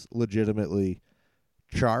played us, legitimately,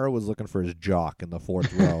 Chara was looking for his jock in the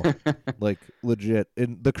fourth row, like legit.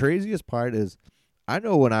 And the craziest part is, I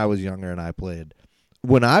know when I was younger and I played,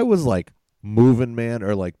 when I was like moving, man,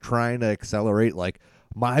 or like trying to accelerate, like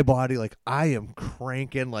my body, like I am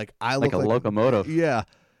cranking, like I look like a locomotive. Yeah.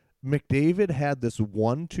 McDavid had this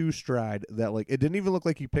 1-2 stride that, like, it didn't even look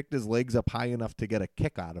like he picked his legs up high enough to get a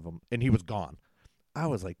kick out of him, and he was gone. I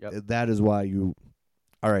was like, Yep. that is why you.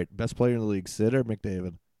 All right, best player in the league, Sid or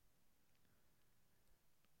McDavid?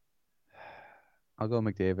 I'll go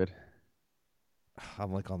McDavid.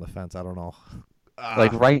 I'm like on the fence. I don't know.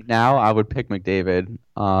 Like right now, I would pick McDavid.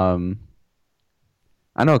 I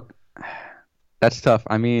know that's tough.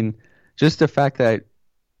 I mean, just the fact that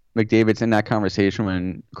McDavid's in that conversation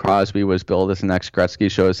when Crosby was billed as the next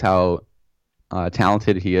Gretzky shows how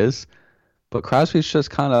talented he is. But Crosby's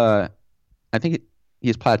just kind of, I think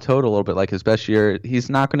he's plateaued a little bit. Like his best year,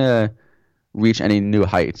 he's not going to reach any new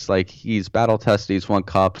heights. Like he's battle tested, he's won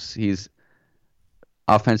cups, he's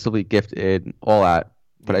offensively gifted, all that.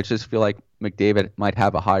 But I just feel like McDavid might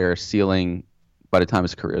have a higher ceiling by the time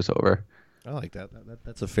his career is over. I like that.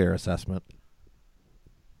 That's a fair assessment.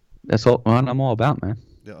 That's all I'm all about, man.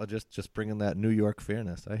 Yeah, just bringing that New York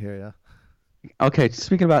fairness. I hear ya. Okay,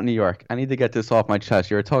 speaking about New York, I need to get this off my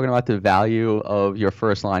chest. You were talking about the value of your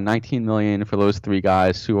first line, $19 million for those three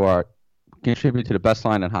guys who are contribute to the best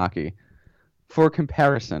line in hockey. For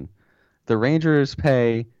comparison, the Rangers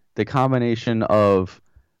pay the combination of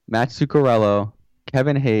Matt Zuccarello,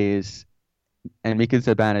 Kevin Hayes, and Mika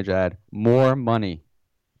Zibanejad more money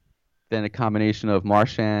than a combination of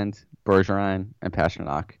Marchand, Bergeron, and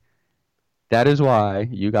Pastrnak. That is why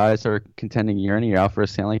you guys are contending year in and year out for a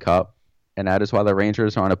Stanley Cup, and that is why the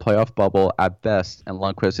Rangers are on a playoff bubble at best, and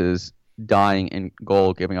Lundqvist is dying in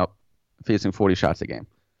goal, facing 40 shots a game.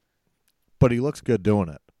 But he looks good doing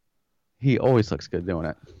it. He always looks good doing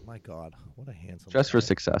it. My God, what a handsome Just guy. for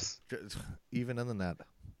success. Even in the net.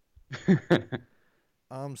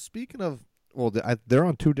 Speaking of, well, they're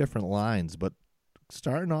on two different lines, but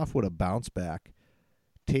starting off with a bounce back,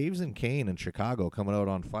 Taves and Kane in Chicago coming out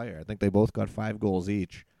on fire. I think they both got 5 goals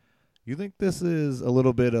each. You think this is a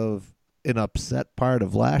little bit of an upset part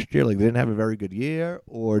of last year? Like they didn't have a very good year?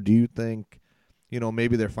 Or do you think,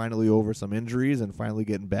 maybe they're finally over some injuries and finally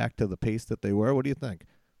getting back to the pace that they were? What do you think?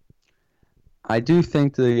 I do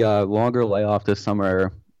think the longer layoff this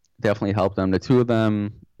summer definitely helped them. The two of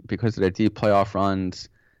them, because of their deep playoff runs,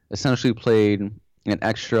 essentially played an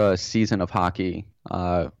extra season of hockey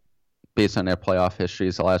based on their playoff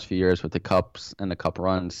histories the last few years with the Cups and the Cup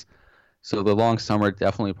runs. So the long summer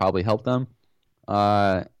definitely probably helped them.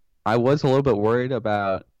 I was a little bit worried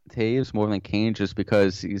about Taves more than Kane just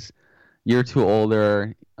because he's a year too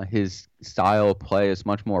older. His style of play is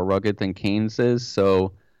much more rugged than Kane's is,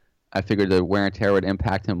 so I figured the wear and tear would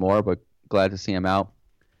impact him more, but glad to see him out.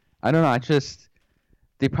 I don't know.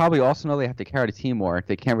 They probably also know they have to carry the team more.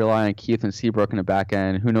 They can't rely on Keith and Seabrook in the back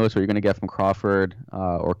end. Who knows what you're going to get from Crawford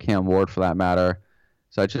or Cam Ward for that matter.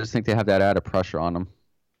 So I just think they have that added pressure on them.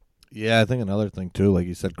 Yeah, I think another thing, too, like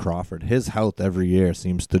you said, Crawford, his health every year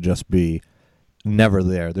seems to just be never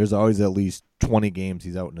there. There's always at least 20 games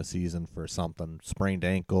he's out in a season for something, sprained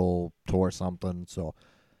ankle, tore something. So,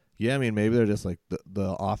 yeah, I mean, maybe they're just like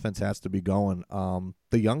the offense has to be going.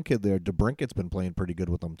 The young kid there, DeBrinket's been playing pretty good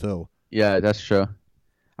with them, too. Yeah, that's true.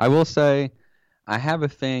 I will say I have a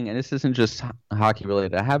thing, and this isn't just hockey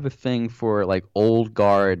related. I have a thing for like old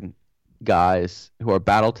guard guys who are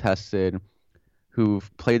battle tested, who've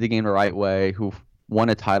played the game the right way, who've won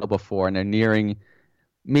a title before, and they're nearing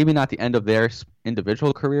maybe not the end of their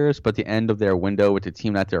individual careers, but the end of their window with the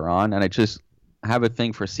team that they're on. And I just have a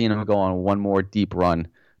thing for seeing them go on one more deep run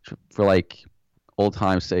for like old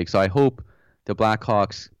time's sake. So I hope the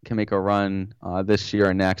Blackhawks can make a run this year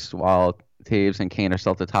or next while Taves and Kane are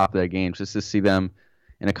still at the top of their game, just to see them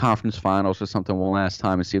in a conference finals or something one last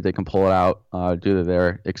time and see if they can pull it out due to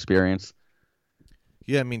their experience.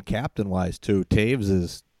 Yeah, I mean, captain-wise, too, Taves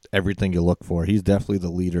is everything you look for. He's definitely the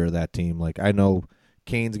leader of that team. Like, I know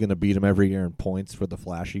Kane's going to beat him every year in points for the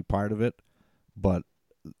flashy part of it, but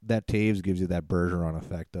that Taves gives you that Bergeron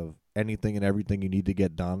effect of anything and everything you need to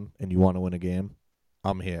get done and you want to win a game,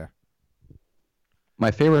 I'm here.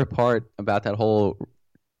 My favorite part about that whole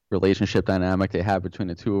relationship dynamic they have between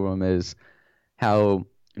the two of them is how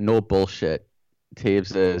no bullshit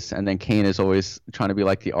Taves is, and then Kane is always trying to be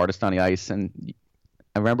like the artist on the ice. And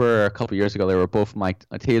I remember a couple years ago they were both mic'd.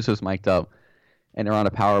 Taves was mic'd up, and they're on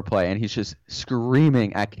a power play, and he's just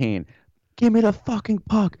screaming at Kane, "Give me the fucking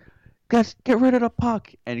puck! Get rid of the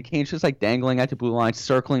puck!" And Kane's just like dangling at the blue line,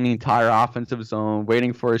 circling the entire offensive zone,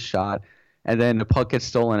 waiting for a shot. And then the puck gets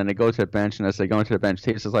stolen, and they go to the bench. And as they go into the bench,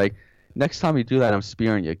 Taves is like, "Next time you do that, I'm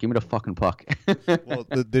spearing you. Give me the fucking puck." Well,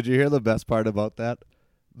 did you hear the best part about that?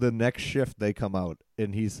 The next shift they come out,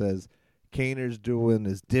 and he says, Kaner's doing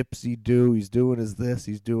his dipsy do, he's doing his this,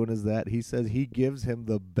 he's doing his that. He says he gives him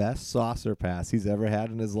the best saucer pass he's ever had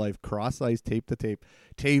in his life. Cross ice, tape to tape.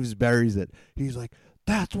 Taves buries it. He's like,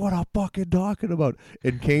 that's what I'm fucking talking about.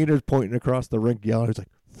 And Kaner's pointing across the rink yelling. He's like,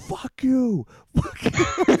 fuck you. Fuck you.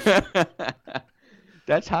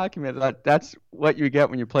 That's hockey, man. That's what you get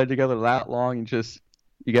when you play together that long.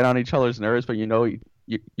 You get on each other's nerves, but you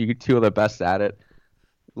two are the best at it.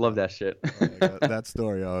 Love that shit. Oh my God. That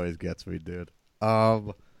story always gets me, dude.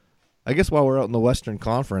 I guess while we're out in the Western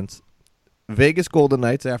Conference, Vegas Golden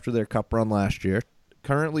Knights after their cup run last year,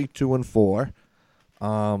 currently 2-4.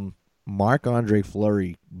 Marc-Andre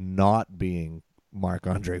Fleury not being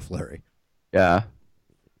Marc-Andre Fleury. Yeah.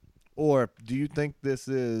 Or do you think this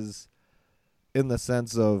is in the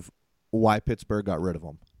sense of why Pittsburgh got rid of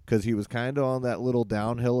him? Because he was kind of on that little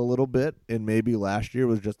downhill a little bit, and maybe last year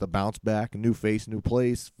was just a bounce back, new face, new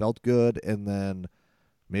place, felt good, and then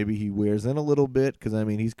maybe he wears in a little bit because, I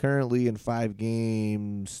mean, he's currently in 5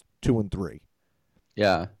 games, 2-3.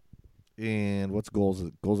 Yeah. And what's goals?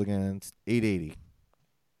 Goals against 880.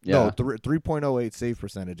 Yeah. No, 3.08 save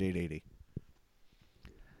percentage, 880.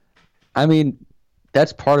 I mean,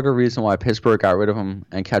 that's part of the reason why Pittsburgh got rid of him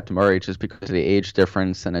and kept Murray, just because of the age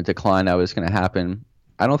difference and a decline that was going to happen.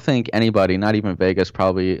 I don't think anybody, not even Vegas,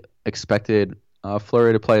 probably expected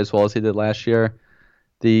Fleury to play as well as he did last year.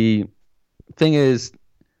 The thing is,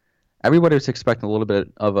 everybody was expecting a little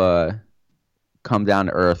bit of a come down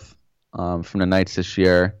to earth from the Knights this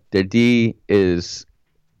year. Their D is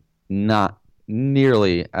not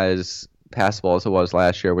nearly as passable as it was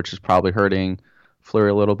last year, which is probably hurting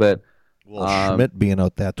Fleury a little bit. Well, Schmidt being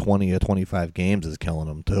out that 20 or 25 games is killing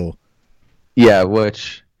him, too. Yeah,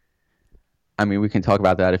 which, I mean, we can talk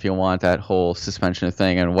about that if you want, that whole suspension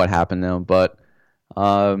thing and what happened to him. But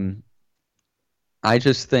I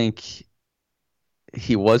just think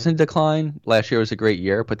he was in decline. Last year was a great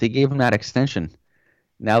year, but they gave him that extension.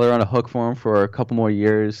 Now they're on a hook for him for a couple more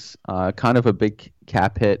years, kind of a big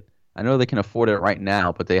cap hit. I know they can afford it right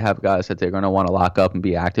now, but they have guys that they're going to want to lock up and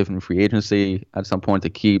be active in free agency at some point to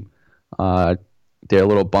keep their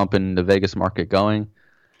little bump in the Vegas market going.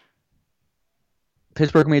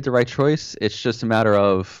 Pittsburgh made the right choice. It's just a matter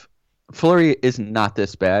of Fleury is not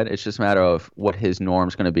this bad. It's just a matter of what his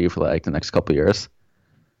norm's going to be for like the next couple of years.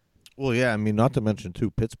 Well, yeah, I mean, not to mention,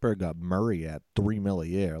 too, Pittsburgh got Murray at $3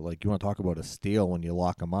 million a year. Like, you want to talk about a steal when you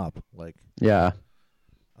lock him up. Like, yeah.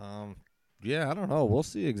 Yeah, I don't know. We'll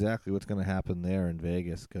see exactly what's going to happen there in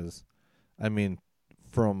Vegas because, I mean,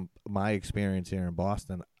 from my experience here in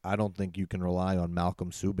Boston, I don't think you can rely on Malcolm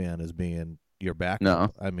Subban as being your backup.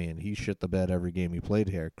 No. I mean, he shit the bed every game he played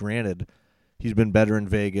here. Granted, he's been better in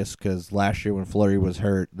Vegas because last year when Fleury was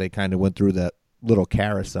hurt, they kind of went through that little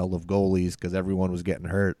carousel of goalies because everyone was getting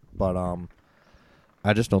hurt. But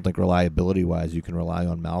I just don't think reliability-wise you can rely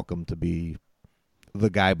on Malcolm to be the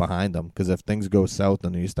guy behind them because if things go south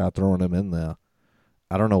and you start throwing him in there,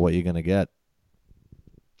 I don't know what you're going to get.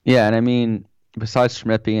 Yeah, and I mean, besides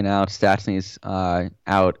Schmidt being out, Stastny's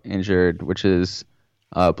out injured, which is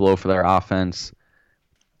a blow for their offense.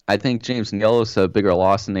 I think James Neal is a bigger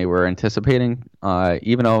loss than they were anticipating.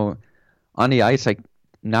 Even though on the ice, I'm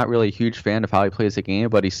not really a huge fan of how he plays the game,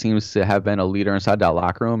 but he seems to have been a leader inside that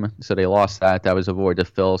locker room. So they lost that. That was a void to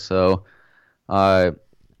fill. So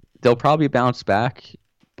they'll probably bounce back.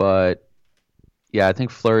 But, yeah, I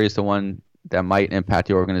think Fleury is the one that might impact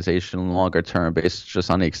the organization longer term based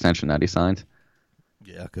just on the extension that he signed.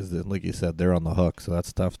 Yeah, because like you said, they're on the hook, so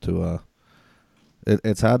that's tough to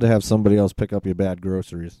it's hard to have somebody else pick up your bad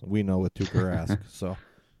groceries. We know with Tuukka Rask. So,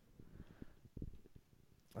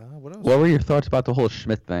 what else? What were your thoughts about the whole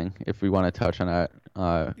Schmidt thing, if we want to touch on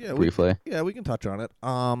that briefly? We can touch on it.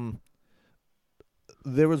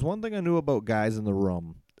 There was one thing I knew about guys in the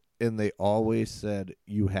room, and they always said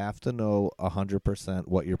you have to know 100%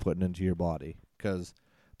 what you're putting into your body. Because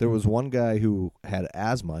there was one guy who had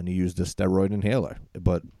asthma, and he used a steroid inhaler,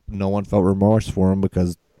 but no one felt remorse for him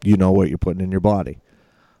because you know what you're putting in your body.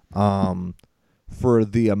 For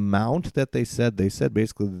the amount that they said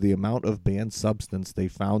basically the amount of banned substance they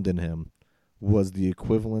found in him was the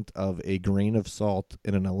equivalent of a grain of salt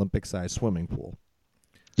in an Olympic-sized swimming pool.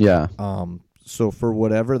 Yeah. So for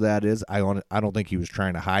whatever that is, I don't think he was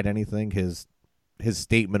trying to hide anything. His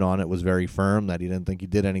statement on it was very firm that he didn't think he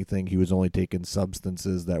did anything. He was only taking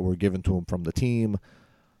substances that were given to him from the team.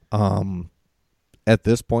 At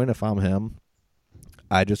this point, if I'm him,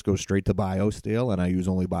 I just go straight to BioSteel and I use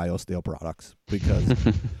only BioSteel products because,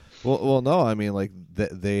 well, no, I mean like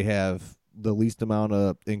they have the least amount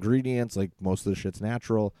of ingredients. Like most of the shit's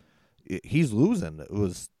natural. He's losing. It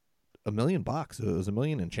was $1 million. It was $1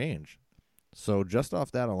 million and change. So just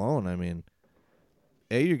off that alone, I mean,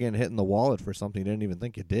 A, you're getting hit in the wallet for something you didn't even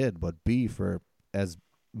think you did, but B, for as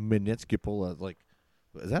minuscule as, like,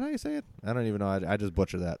 is that how you say it? I don't even know. I just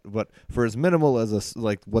butchered that. But for as minimal as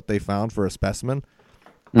like what they found for a specimen,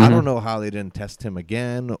 I don't know how they didn't test him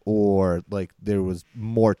again or like there was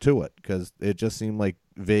more to it because it just seemed like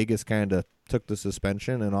Vegas kind of took the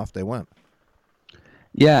suspension and off they went.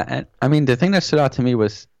 Yeah, and I mean the thing that stood out to me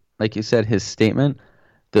was, like you said, his statement,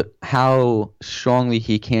 how strongly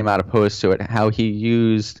he came out opposed to it, how he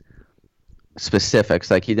used specifics.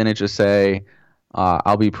 Like he didn't just say,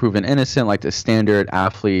 I'll be proven innocent, like the standard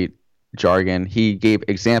athlete jargon. He gave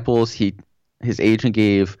examples. His agent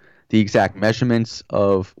gave the exact measurements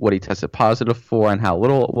of what he tested positive for and how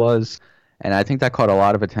little it was. And I think that caught a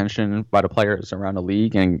lot of attention by the players around the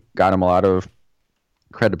league and got him a lot of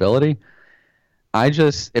credibility.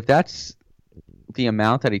 If that's the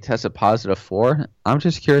amount that he tested positive for, I'm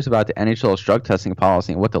just curious about the NHL's drug testing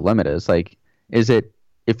policy and what the limit is. Like, is it,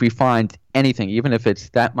 if we find anything, even if it's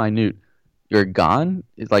that minute, you're gone?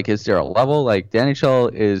 Like, is there a level? Like, the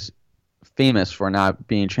NHL is famous for not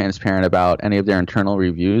being transparent about any of their internal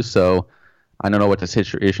reviews, so I don't know what the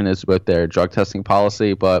situation is with their drug testing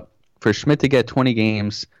policy, but for Schmidt to get 20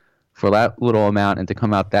 games for that little amount and to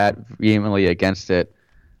come out that vehemently against it,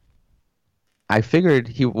 I figured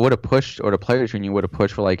he would have pushed, or the players' union would have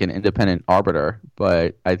pushed for like an independent arbiter,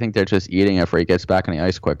 but I think they're just eating it for he gets back on the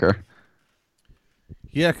ice quicker.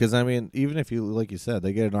 Yeah, because I mean, even if you, like you said,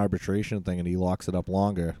 they get an arbitration thing and he locks it up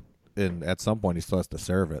longer, and at some point he still has to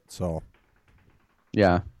serve it. So,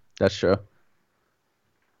 yeah, that's true.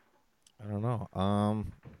 I don't know.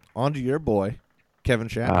 On to your boy, Kevin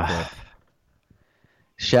Shattenkirk.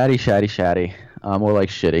 Shatty. More like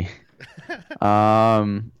shitty.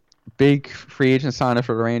 Big free agent signing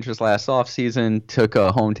for the Rangers last offseason, took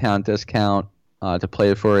a hometown discount to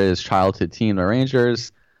play for his childhood team, the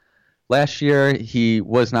Rangers. Last year, he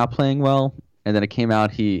was not playing well, and then it came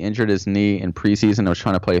out he injured his knee in preseason and was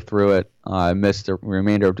trying to play through it. Missed the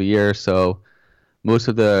remainder of the year, so most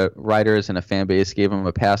of the writers and the fan base gave him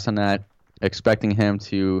a pass on that, expecting him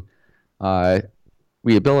to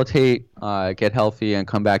rehabilitate, get healthy, and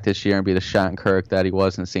come back this year and be the Shattenkirk that he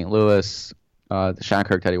was in St. Louis, the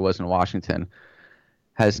Shattenkirk that he was in Washington.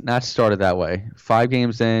 Has not started that way. 5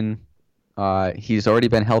 games in, he's already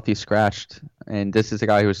been healthy scratched, and this is a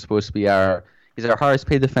guy who's supposed to be he's our highest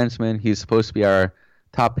paid defenseman. He's supposed to be our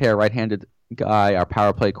top pair right-handed guy, our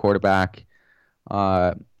power play quarterback.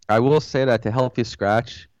 I will say that the healthy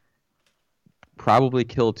scratch probably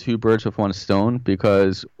killed 2 birds with 1 stone,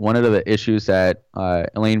 because one of the issues that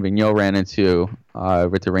Alain Vigneault ran into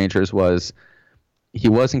with the Rangers was he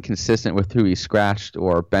wasn't consistent with who he scratched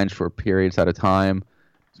or benched for periods at a time.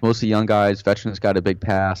 It's mostly young guys. Veterans got a big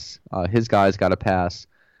pass. His guys got a pass.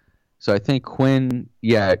 So I think Quinn,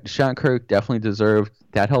 Shattenkirk definitely deserved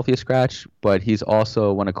that healthy scratch, but he's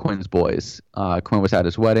also one of Quinn's boys. Quinn was at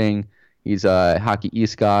his wedding. He's a Hockey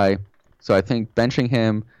East guy. So I think benching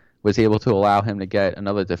him was able to allow him to get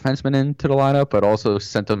another defenseman into the lineup, but also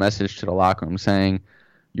sent a message to the locker room saying,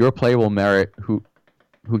 your play will merit who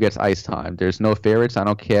gets ice time. There's no favorites. I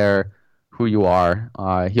don't care who you are.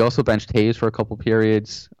 He also benched Hayes for a couple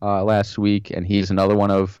periods last week, and he's another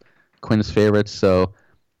one of Quinn's favorites. So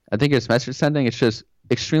I think it's message sending. It's just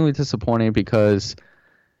extremely disappointing because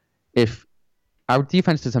if our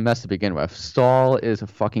defense is a mess to begin with, Stahl is a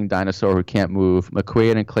fucking dinosaur who can't move.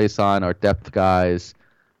 McQuaid and Clayson are depth guys.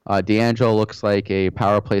 D'Angelo looks like a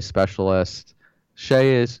power play specialist.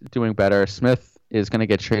 Shea is doing better. Smith is going to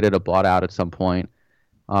get traded or bought out at some point.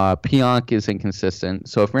 Pionk is inconsistent.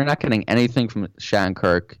 So if we're not getting anything from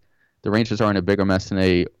Shattenkirk, the Rangers are in a bigger mess than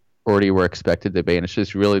they already were expected to be. And it's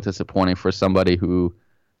just really disappointing for somebody who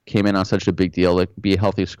came in on such a big deal to be a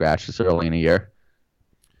healthy scratch this early in the year.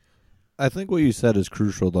 I think what you said is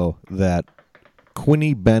crucial, though, that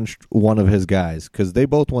Quinny benched one of his guys because they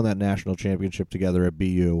both won that national championship together at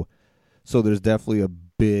BU. So there's definitely a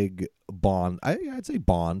big bond. I'd say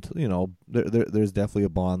bond. You know, there's definitely a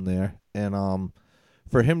bond there, and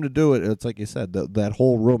for him to do it, it's like you said, that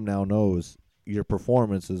whole room now knows your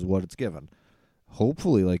performance is what it's given.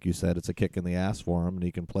 Hopefully, like you said, it's a kick in the ass for him and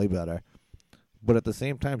he can play better. But at the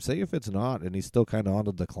same time, say if it's not and he's still kind of on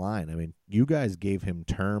the decline. I mean, you guys gave him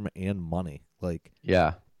term and money. Like,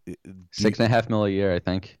 Yeah, $6.5 million a year, I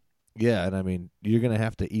think. yeah, and I mean, you're going to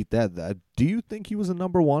have to eat that. Do you think he was a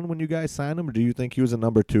number one when you guys signed him, or do you think he was a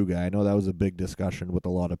number two guy? I know that was a big discussion with a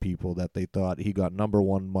lot of people that they thought he got number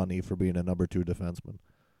one money for being a number two defenseman.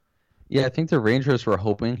 Yeah, I think the Rangers were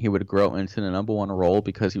hoping he would grow into the number one role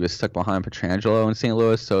because he was stuck behind Pietrangelo in St.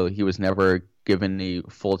 Louis, so he was never given the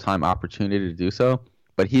full-time opportunity to do so.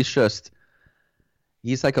 But he's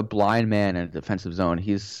like a blind man in a defensive zone.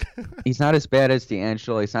 He's not as bad as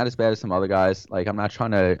D'Angelo. He's not as bad as some other guys. Like, I'm not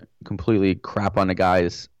trying to completely crap on the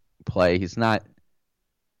guy's play. He's not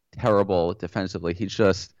terrible defensively.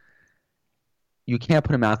 You can't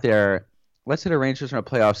put him out there. Let's say the Rangers are in a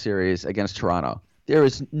playoff series against Toronto. There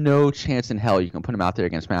is no chance in hell you can put him out there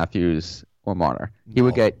against Matthews or Marner. He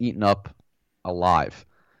would get eaten up alive.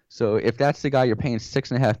 So if that's the guy you're paying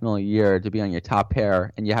 $6.5 million a year to be on your top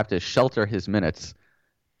pair, and you have to shelter his minutes,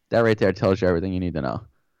 that right there tells you everything you need to know.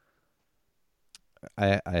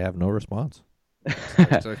 I have no response.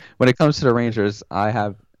 When it comes to the Rangers, I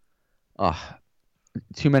have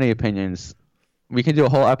too many opinions. We can do a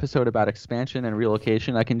whole episode about expansion and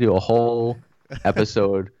relocation. I can do a whole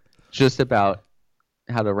episode just about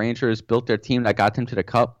how the Rangers built their team that got them to the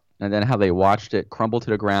Cup, and then how they watched it crumble to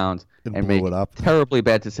the ground and make terribly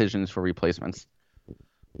bad decisions for replacements.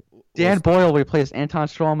 Dan Boyle replaced Anton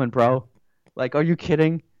Strawman, bro. Like, are you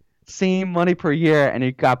kidding? Same money per year, and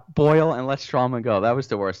you got Boyle and let Strawman go. That was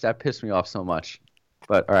the worst. That pissed me off so much.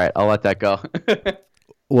 But, all right, I'll let that go.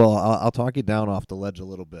 Well, I'll talk you down off the ledge a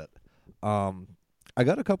little bit. I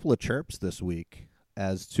got a couple of chirps this week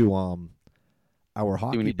as to our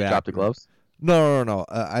hockey. Do we need to drop the gloves? No.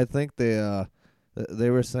 I think they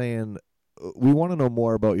were saying we want to know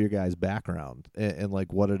more about your guys' background and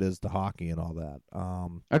like what it is to hockey and all that.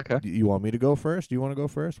 Okay. You want me to go first? Do you want to go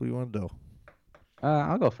first? What do you want to do?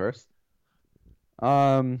 I'll go first.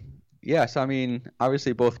 Yeah, so I mean,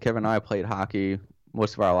 obviously both Kevin and I played hockey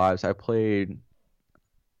most of our lives. I played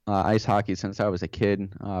ice hockey since I was a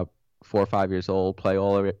kid, 4 or 5 years old. Played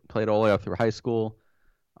all the way up through high school.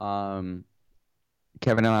 Kevin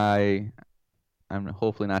and I'm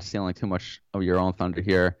hopefully not stealing too much of your own thunder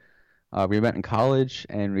here. We met in college,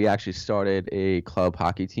 and we actually started a club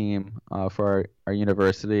hockey team for our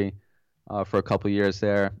university for a couple years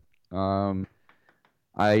there.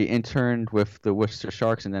 I interned with the Worcester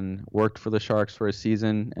Sharks and then worked for the Sharks for a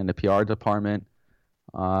season in the PR department.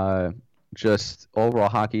 Just overall,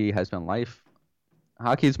 hockey has been life.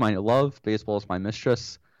 Hockey is my love. Baseball is my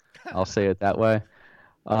mistress. I'll say it that way.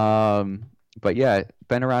 But yeah,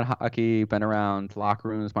 been around hockey, been around locker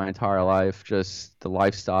rooms my entire life. Just the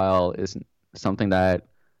lifestyle is something that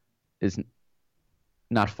is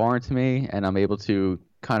not foreign to me, and I'm able to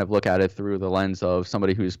kind of look at it through the lens of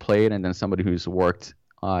somebody who's played and then somebody who's worked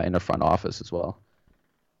in the front office as well.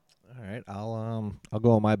 All right, I'll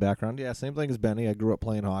go on my background. Yeah, same thing as Benny. I grew up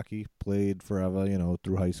playing hockey, played forever,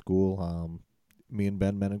 through high school. Me and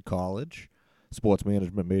Ben met in college, sports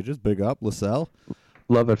management majors. Big up, LaSalle.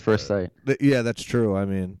 Love at first sight. Yeah, that's true. I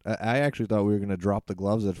mean, I actually thought we were going to drop the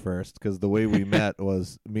gloves at first because the way we met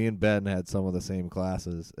was me and Ben had some of the same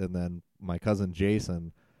classes, and then my cousin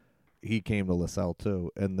Jason, he came to LaSalle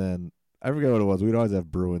too. And then I forget what it was. We'd always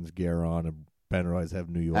have Bruins gear on, and Ben would always have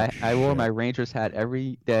New York. I wore my Rangers hat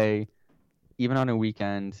every day, even on a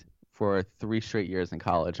weekend, for 3 straight years in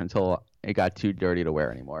college until it got too dirty to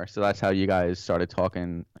wear anymore. So that's how you guys started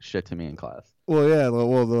talking shit to me in class. Well, yeah.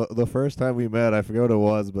 Well, the first time we met, I forget what it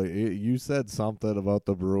was, but you said something about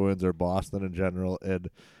the Bruins or Boston in general, and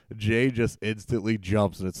Jay just instantly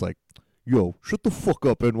jumps, and it's like, yo, shut the fuck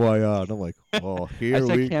up, NYR. And I'm like, oh, here we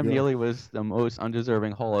go. I said Cam Neely was the most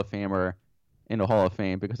undeserving Hall of Famer in the Hall of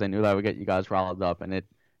Fame because I knew that would get you guys riled up, and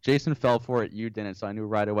Jason fell for it, you didn't, so I knew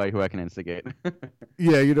right away who I can instigate.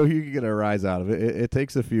 Yeah, you can get a rise out of it. It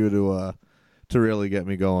takes a few to really get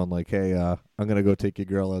me going. Like, hey, I'm gonna go take your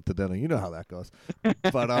girl out to dinner. You know how that goes.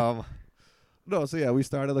 But no. So yeah, we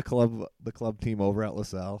started the club team over at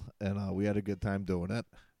LaSalle, and we had a good time doing it.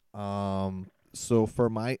 So for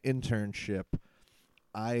my internship,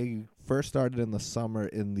 I first started in the summer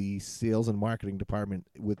in the sales and marketing department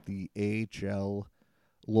with the AHL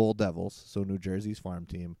Lowell Devils, so New Jersey's farm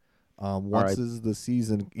team. Once is the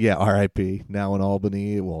season, RIP. Now in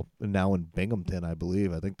Albany, well, now in Binghamton, I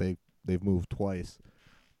believe. I think they've moved twice.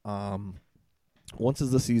 Once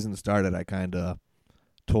as the season started, I kind of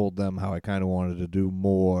told them how I kind of wanted to do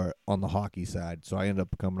more on the hockey side. So I ended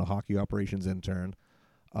up becoming a hockey operations intern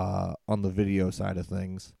on the video side of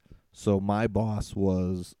things. So my boss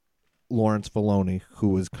was Lawrence Filoni,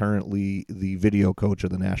 who is currently the video coach of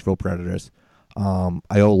the Nashville Predators.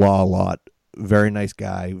 I owe Law a lot. Very nice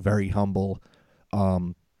guy, very humble.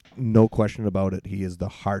 No question about it. He is the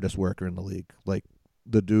hardest worker in the league. Like,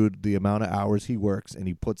 the dude, the amount of hours he works and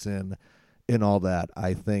he puts in all that,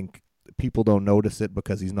 I think people don't notice it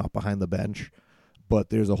because he's not behind the bench, but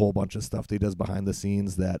there's a whole bunch of stuff that he does behind the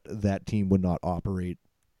scenes that team would not operate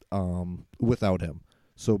without him.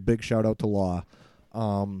 So big shout out to Law.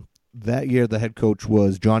 That year the head coach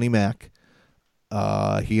was Johnny Mack.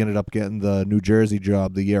 He ended up getting the New Jersey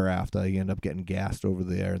job the year after. He ended up getting gassed over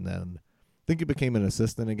there, and then I think he became an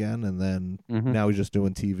assistant again, and then now he's just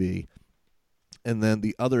doing TV. And then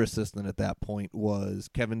the other assistant at that point was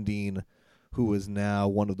Kevin Dean, who is now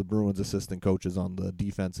one of the Bruins' assistant coaches on the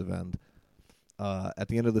defensive end. At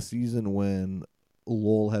the end of the season, when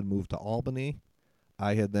Lowell had moved to Albany,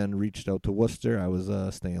 I had then reached out to Worcester. I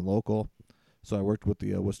was staying local. So I worked with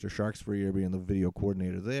the Worcester Sharks for a year, being the video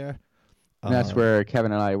coordinator there. And that's where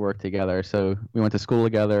Kevin and I worked together. So we went to school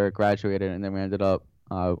together, graduated, and then we ended up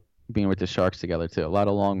being with the Sharks together too. A lot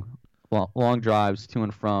of long drives to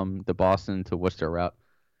and from the Boston to Worcester route.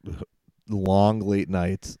 Long late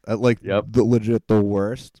nights. The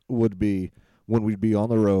worst would be when we'd be on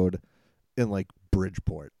the road in like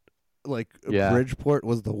Bridgeport. Bridgeport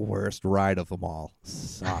was the worst ride of them all.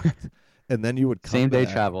 Sucked. And then you would come same day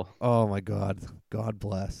back. Travel. Oh my God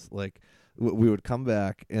bless. Like we would come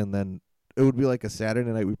back, and then it would be like a Saturday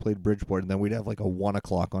night we played Bridgeport, and then we'd have like a 1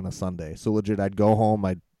 o'clock on a Sunday. So legit, I'd go home,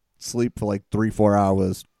 I'd sleep for like 3-4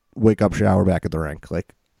 hours, wake up, shower, back at the rink.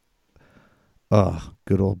 Like,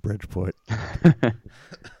 good old Bridgeport.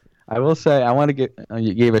 I will say, I want to give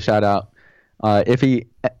you gave a shout out. If he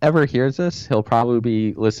ever hears this, he'll probably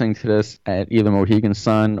be listening to this at either Mohegan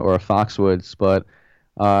Sun or Foxwoods. But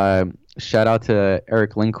shout out to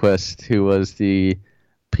Eric Lindquist, who was the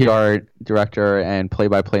PR director and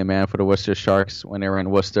play-by-play man for the Worcester Sharks when they were in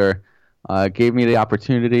Worcester. Gave me the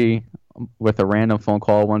opportunity with a random phone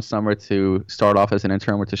call one summer to start off as an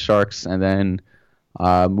intern with the Sharks and then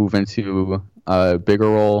move into a bigger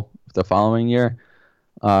role the following year.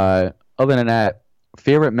 Other than that,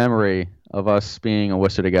 favorite memory of us being in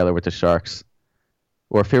Worcester together with the Sharks,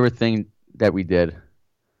 or favorite thing that we did?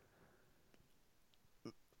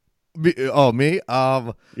 Me?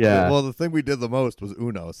 Yeah. Well, the thing we did the most was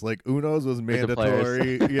Unos. Like, Unos was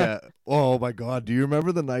mandatory. Yeah. Oh my God. Do you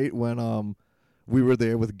remember the night when we were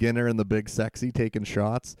there with Ginner and the Big Sexy taking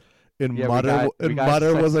shots? And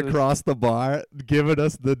Mutter was across the bar giving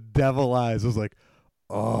us the devil eyes. It was like,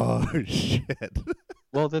 oh shit.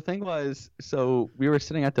 Well, the thing was, so we were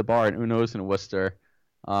sitting at the bar at Uno's in Worcester,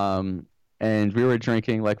 and we were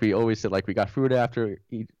drinking like we always did. Like, we got food after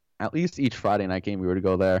at least each Friday night game we were to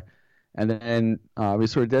go there. And then we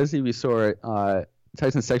saw Desi, we saw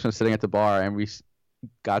Tyson Sexton sitting at the bar, and we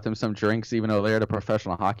got them some drinks, even though they're the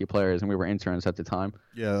professional hockey players, and we were interns at the time.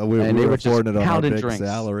 Yeah, we were affording it on our big drinks.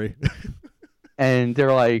 Salary. And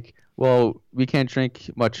they're like, well, we can't drink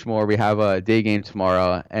much more. We have a day game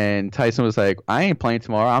tomorrow. And Tyson was like, I ain't playing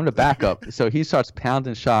tomorrow. I'm the backup. So he starts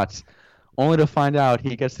pounding shots, only to find out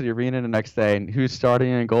he gets to the arena the next day, and who's starting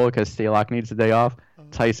in goal because Stalock needs a day off?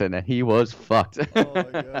 Tyson, and he was fucked. Oh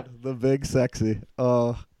my God, the Big Sexy.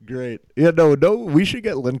 Oh, great. Yeah, no, we should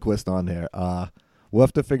get Lindquist on here. We'll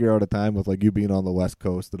have to figure out a time with like you being on the West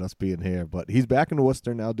Coast and us being here. But he's back in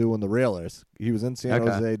Worcester now doing the Railers. He was in San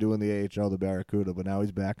Jose doing the AHL, the Barracuda, but now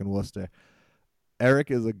he's back in Worcester. Eric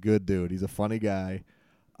is a good dude. He's a funny guy.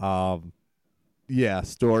 Yeah,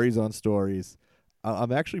 stories on stories.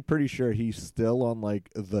 I'm actually pretty sure he's still on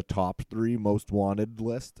like the top 3 most wanted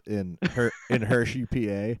list in Hershey,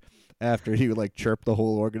 PA. After he would like chirp the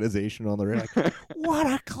whole organization on the radio, like, what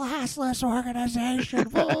a classless organization.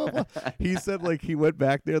 Blah, blah, blah. He said like he went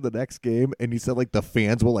back there the next game and he said like the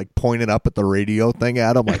fans were like pointing up at the radio thing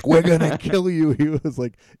at him like, we're gonna kill you. He was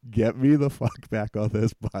like, get me the fuck back on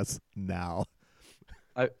this bus now.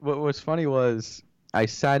 What was funny was I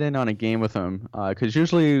sat in on a game with him because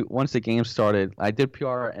usually once the game started, I did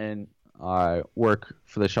PR and work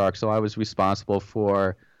for the Sharks, so I was responsible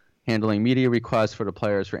for handling media requests for the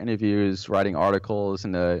players for interviews, writing articles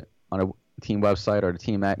on a team website or the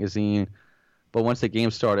team magazine. But once the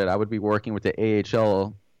game started, I would be working with the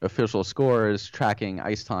AHL official scorers, tracking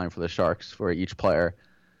ice time for the Sharks for each player.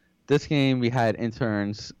 This game, we had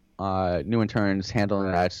interns, new interns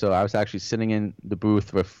handling that. So I was actually sitting in the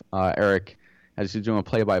booth with Eric as he's doing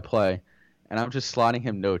play-by-play. And I'm just slotting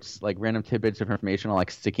him notes, like random tidbits of information on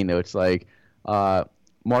like sticky notes, like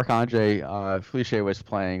Marc-Andre Fleischer was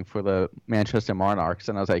playing for the Manchester Monarchs,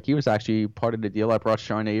 and I was like, he was actually part of the deal that brought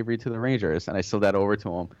Sean Avery to the Rangers, and I slid that over to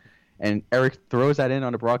him. And Eric throws that in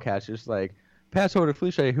on the broadcast, just like, pass over to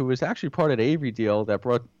Fleischer, who was actually part of the Avery deal that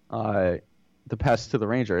brought the pass to the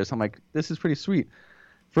Rangers. I'm like, this is pretty sweet.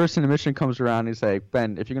 First intermission comes around, he's like,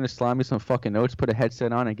 Ben, if you're going to slide me some fucking notes, put a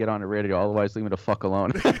headset on and get on the radio. Otherwise, leave me the fuck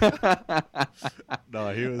alone.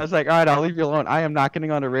 No, he was. I was like, all right, I'll leave you alone. I am not getting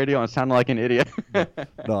on the radio and sounding like an idiot.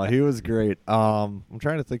 No, he was great. I'm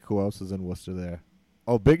trying to think who else is in Worcester there.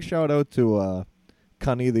 Oh, big shout out to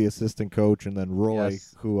Cunny, the assistant coach, and then Roy,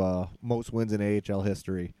 Yes. who most wins in AHL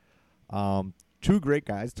history. Two great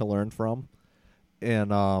guys to learn from.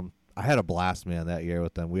 And I had a blast, man, that year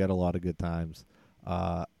with them. We had a lot of good times.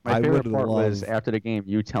 My I favorite would part was love. after the game,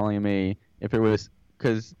 you telling me if it was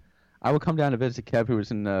because I would come down to visit Kev, who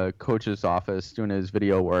was in the coach's office doing his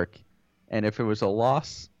video work, and if it was a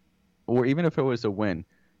loss or even if it was a win,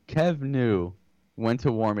 Kev knew when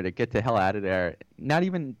to warn me to get the hell out of there. Not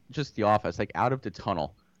even just the office, like out of the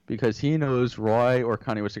tunnel, because he knows Roy or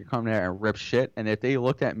Connie was to come there and rip shit, and if they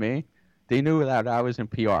looked at me, they knew that I was in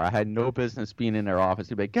PR. I had no business being in their office.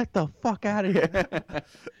 He'd be like, get the fuck out of here.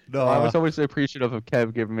 No, I was always appreciative of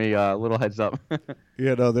Kev giving me a little heads up.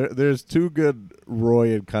 yeah, no, there's two good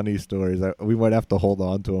Roy and Cunny stories. We might have to hold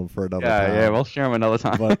on to them for another time. Yeah, we'll share them another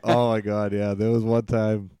time. But oh my god, yeah, there was one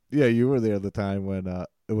time. Yeah, you were there the time when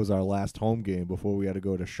it was our last home game before we had to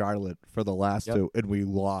go to Charlotte for the last Yep. two, and we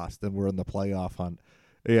lost, and we're in the playoff hunt.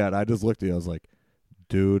 Yeah, and I just looked at you. I was like,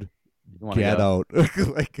 dude, You wanna get go? out!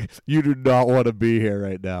 Like, you do not want to be here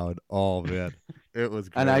right now. And oh man, it was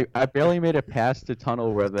great. And I barely made it past the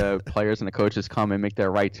tunnel where the players and the coaches come and make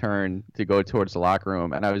their right turn to go towards the locker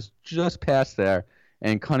room. And I was just past there,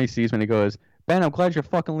 and Connie sees me and he goes, Ben, I'm glad you're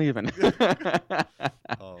fucking leaving.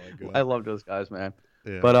 Oh my god, I love those guys, man.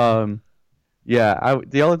 yeah. But yeah,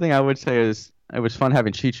 the only thing I would say is it was fun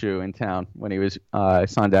having Chichu in town when he was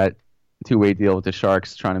signed that two-way deal with the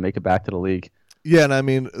Sharks, trying to make it back to the league. Yeah, and I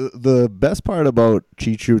mean, the best part about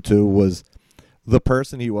Chichu too was the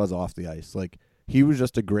person he was off the ice. Like, he was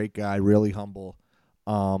just a great guy, really humble.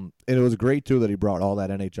 And it was great too that he brought all that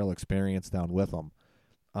NHL experience down with him.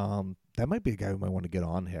 That might be a guy we might want to get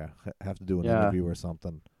on here. Have to do an Yeah. interview or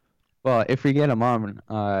something. Well, if we get him on,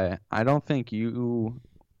 I don't think you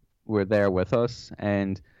were there with us,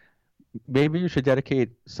 and maybe you should dedicate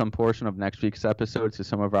some portion of next week's episode to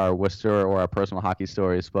some of our Worcester or our personal hockey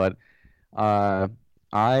stories. But I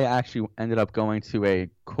actually ended up going to a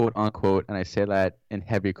quote-unquote, and I say that in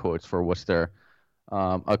heavy quotes for Worcester,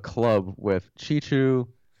 a club with Chichu,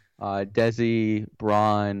 Desi,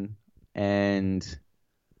 Braun, and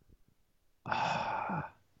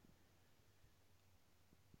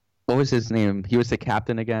what was his name? He was the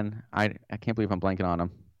captain again. I can't believe I'm blanking on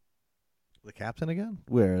him. The captain again?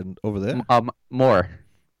 Where? Over there? Moore.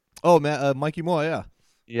 Oh, Mikey Moore, yeah.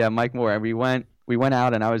 Yeah, Mike Moore. And we went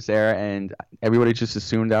out, and I was there, and everybody just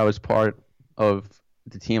assumed I was part of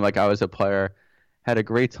the team, like I was a player. Had a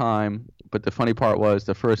great time, but the funny part was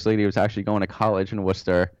the first lady was actually going to college in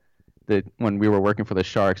Worcester. That when we were working for the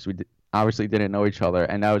Sharks, we obviously didn't know each other,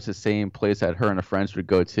 and that was the same place that her and her friends would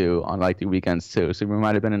go to on like the weekends too. So we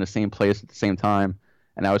might have been in the same place at the same time,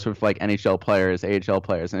 and I was with like NHL players, AHL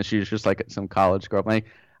players, and she was just like some college girl. I'm like,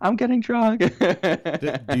 I'm getting drunk.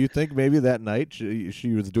 Do you think maybe that night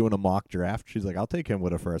she was doing a mock draft? She's like, I'll take him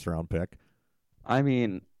with a first-round pick. I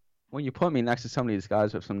mean, when you put me next to some of these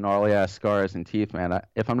guys with some gnarly ass scars and teeth, man,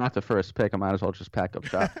 if I'm not the first pick, I might as well just pack up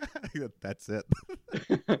shop. That's it.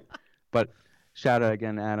 But shout out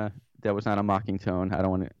again, Anna. That was not a mocking tone. I don't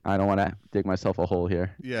want to dig myself a hole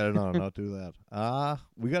here. Yeah, no, not do that.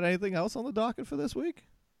 We got anything else on the docket for this week?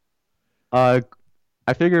 I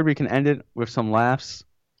figured we can end it with some laughs.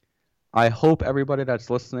 I hope everybody that's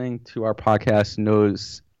listening to our podcast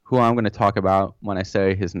knows who I'm going to talk about when I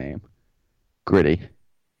say his name. Gritty.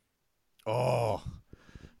 Oh,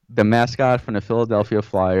 The mascot from the Philadelphia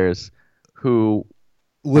Flyers, who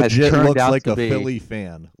legit turned looks out like to a be- Philly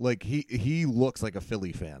fan. Like he looks like a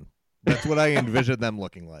Philly fan. That's what I envisioned them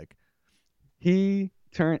looking like.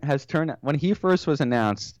 when he first was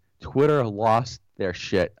announced, Twitter lost their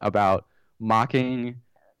shit about mocking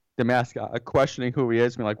the mascot, questioning who he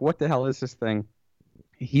is, being like, what the hell is this thing?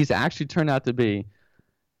 He's actually turned out to be,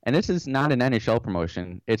 and this is not an NHL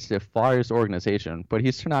promotion, it's the Flyers organization, but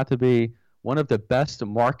he's turned out to be one of the best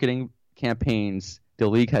marketing campaigns the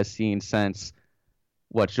league has seen since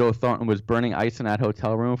Joe Thornton was burning ice in that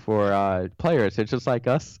hotel room for players. It's just like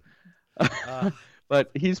us. But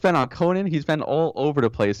he's been on Conan. He's been all over the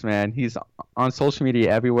place, man. He's on social media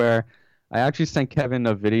everywhere. I actually sent Kevin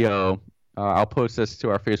a video. I'll post this to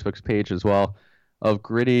our Facebook page as well. of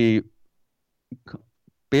Gritty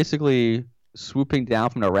basically swooping down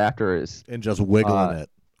from the rafters And just wiggling it.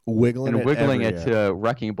 Wiggling and it wiggling every it year. to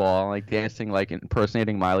Wrecking Ball, like dancing, like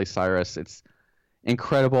impersonating Miley Cyrus. It's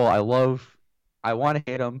incredible. I want to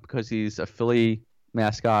hate him because he's a Philly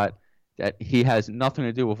mascot. That he has nothing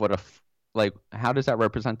to do with like. How does that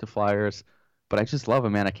represent the Flyers? But I just love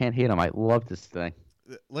him, man. I can't hate him. I love this thing.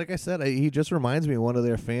 Like I said, he just reminds me of one of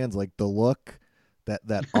their fans. Like the look,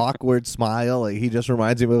 that awkward smile. Like he just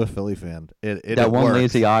reminds me of a Philly fan. That one works.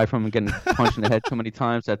 lazy eye from getting punched in the head too many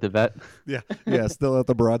times at the vet. Yeah. Still at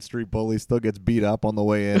the Broad Street Bully. Still gets beat up on the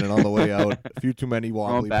way in and on the way out. A few too many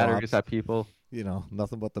Throwing wobbly batteries pops. at people.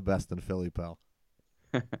 Nothing but the best in Philly, pal.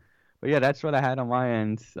 But yeah, that's what I had on my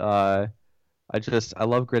end. I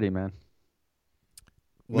love Gritty, man.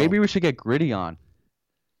 Well, Maybe we should get Gritty on.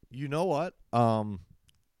 You know what?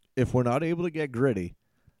 If we're not able to get Gritty,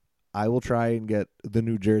 I will try and get the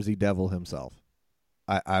New Jersey Devil himself.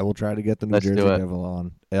 I will try to get the New Let's Jersey do it.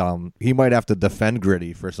 Devil on. He might have to defend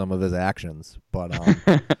Gritty for some of his actions, but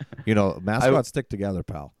mascots stick together,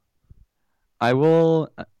 pal. I will.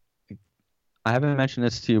 I haven't mentioned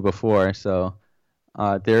this to you before, so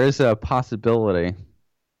there is a possibility.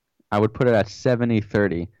 I would put it at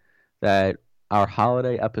 70-30 that our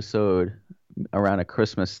holiday episode around a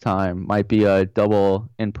Christmas time might be a double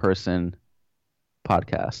in-person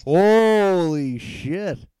podcast. Holy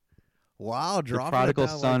shit! Wow, The dropping prodigal it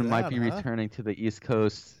down son like might that, be huh? returning to the East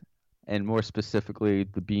Coast, and more specifically,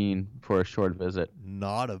 the Bean for a short visit.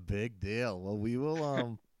 Not a big deal. Well, we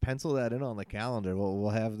will pencil that in on the calendar.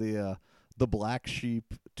 We'll have the Black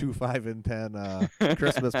Sheep 2, 5, and 10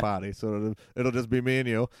 Christmas party. So it'll just be me and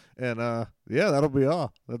you, and yeah, that'll be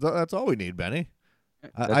all. That's all we need, Benny.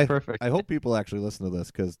 That's perfect. I hope people actually listen to this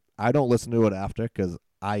because I don't listen to it after because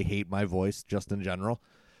I hate my voice just in general.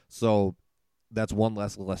 So that's one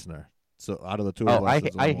less listener. So out of the two of us,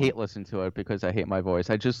 it's I only hate one. listening to it because I hate my voice.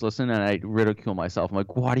 I just listen and I ridicule myself. I'm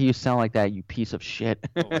like, why do you sound like that, you piece of shit?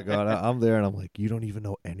 Oh my god, I'm there and I'm like, you don't even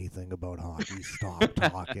know anything about hockey. Stop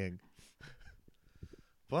talking.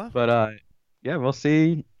 What? But yeah, we'll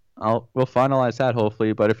see. We'll finalize that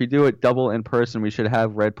hopefully. But if you do it double in person, we should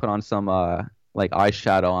have Red put on some like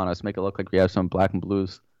eyeshadow on us, make it look like we have some black and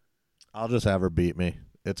blues. I'll just have her beat me.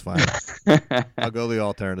 It's fine. I'll go the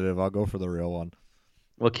alternative. I'll go for the real one.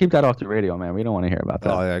 Well, keep that off the radio, man. We don't want to hear about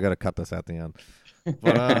that. Oh yeah, I gotta cut this at the end.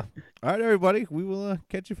 But all right, everybody, we will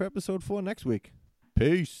catch you for episode 4 next week.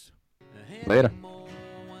 Peace. Later.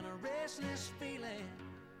 When a restless feeling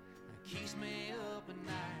keeps me up at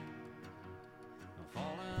night,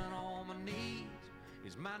 falling on my knees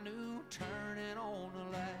is my new turning on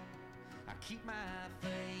the light. I keep my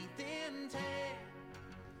faith intact,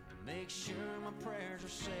 make sure my prayers are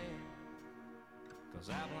said,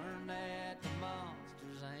 'cause I've learned that the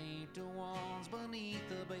monsters ain't the ones beneath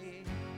the bed.